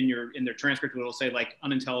their transcript where it'll say like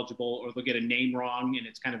unintelligible, or they'll get a name wrong, and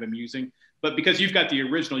it's kind of amusing. But because you've got the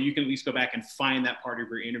original, you can at least go back and find that part of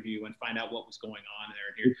your interview and find out what was going on there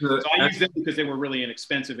and here. So I use them because they were really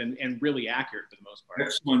inexpensive and really accurate for the most part.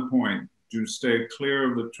 Excellent point. Do stay clear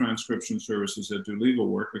of the transcription services that do legal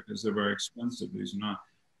work because they're very expensive. These are not.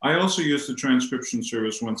 I also use the transcription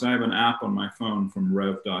service once. I have an app on my phone from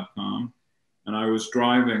rev.com. And I was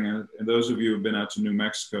driving, and those of you who have been out to New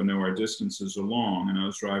Mexico know our distances are long, and I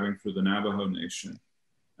was driving through the Navajo Nation.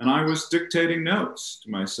 And I was dictating notes to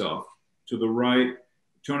myself. To the right,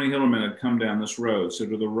 Tony Hillerman had come down this road. So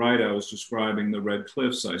to the right, I was describing the red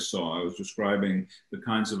cliffs I saw. I was describing the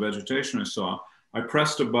kinds of vegetation I saw. I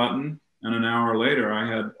pressed a button, and an hour later, I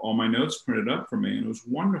had all my notes printed up for me. And it was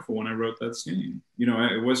wonderful when I wrote that scene. You know,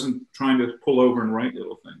 I wasn't trying to pull over and write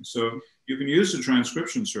little things. So you can use the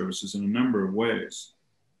transcription services in a number of ways.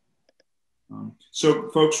 So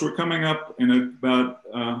folks, we're coming up in about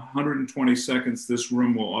 120 seconds. This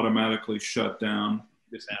room will automatically shut down.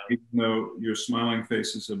 Even though your smiling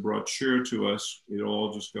faces have brought cheer to us, it'll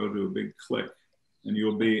all just go to a big click and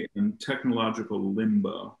you'll be in technological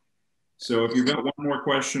limbo. So if you've got one more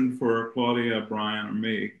question for Claudia, Brian, or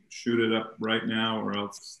me, shoot it up right now, or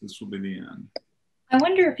else this will be the end. I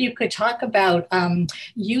wonder if you could talk about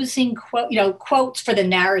using quotes for the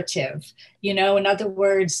narrative. You know, in other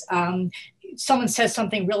words, someone says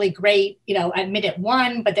something really great, you know, at minute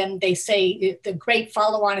 1, but then they say the great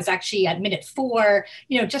follow-on is actually at minute 4.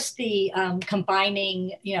 You know, just the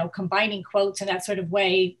combining quotes in that sort of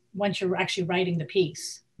way once you're actually writing the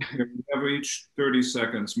piece. We have each 30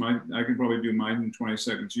 seconds. I can probably do mine in 20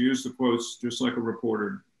 seconds. Use the quotes just like a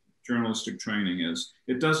reporter journalistic training is.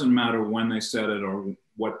 It doesn't matter when they said it or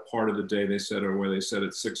what part of the day they said it or where they said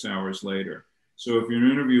it 6 hours later. So if you're in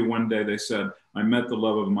an interview one day, they said, I met the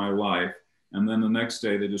love of my life. And then the next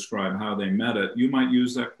day they describe how they met it. You might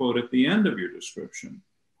use that quote at the end of your description.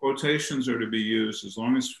 Quotations are to be used as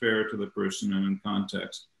long as fair to the person and in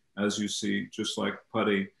context, as you see, just like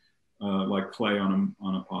putty, like clay on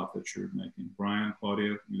a pot that you're making. Brian,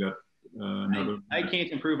 Claudia, you got another? I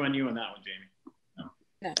can't improve on you on that one, Jamie.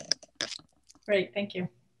 No. Great, thank you.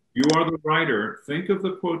 You are the writer. Think of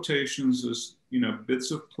the quotations as, you know,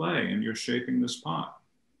 bits of play, and you're shaping this pot.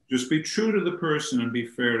 Just be true to the person and be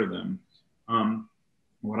fair to them.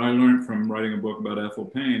 What I learned from writing a book about Ethel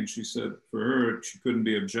Payne, she said for her, she couldn't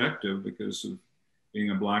be objective because of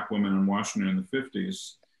being a Black woman in Washington in the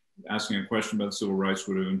 50s. Asking a question about civil rights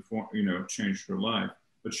would have changed her life,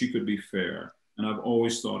 but she could be fair. And I've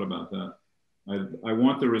always thought about that. I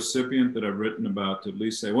want the recipient that I've written about to at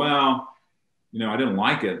least say, well, you know, I didn't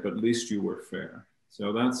like it, but at least you were fair.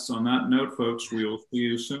 So that's on that note, folks, we'll see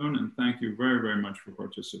you soon. And thank you very, very much for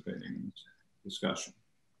participating in this discussion.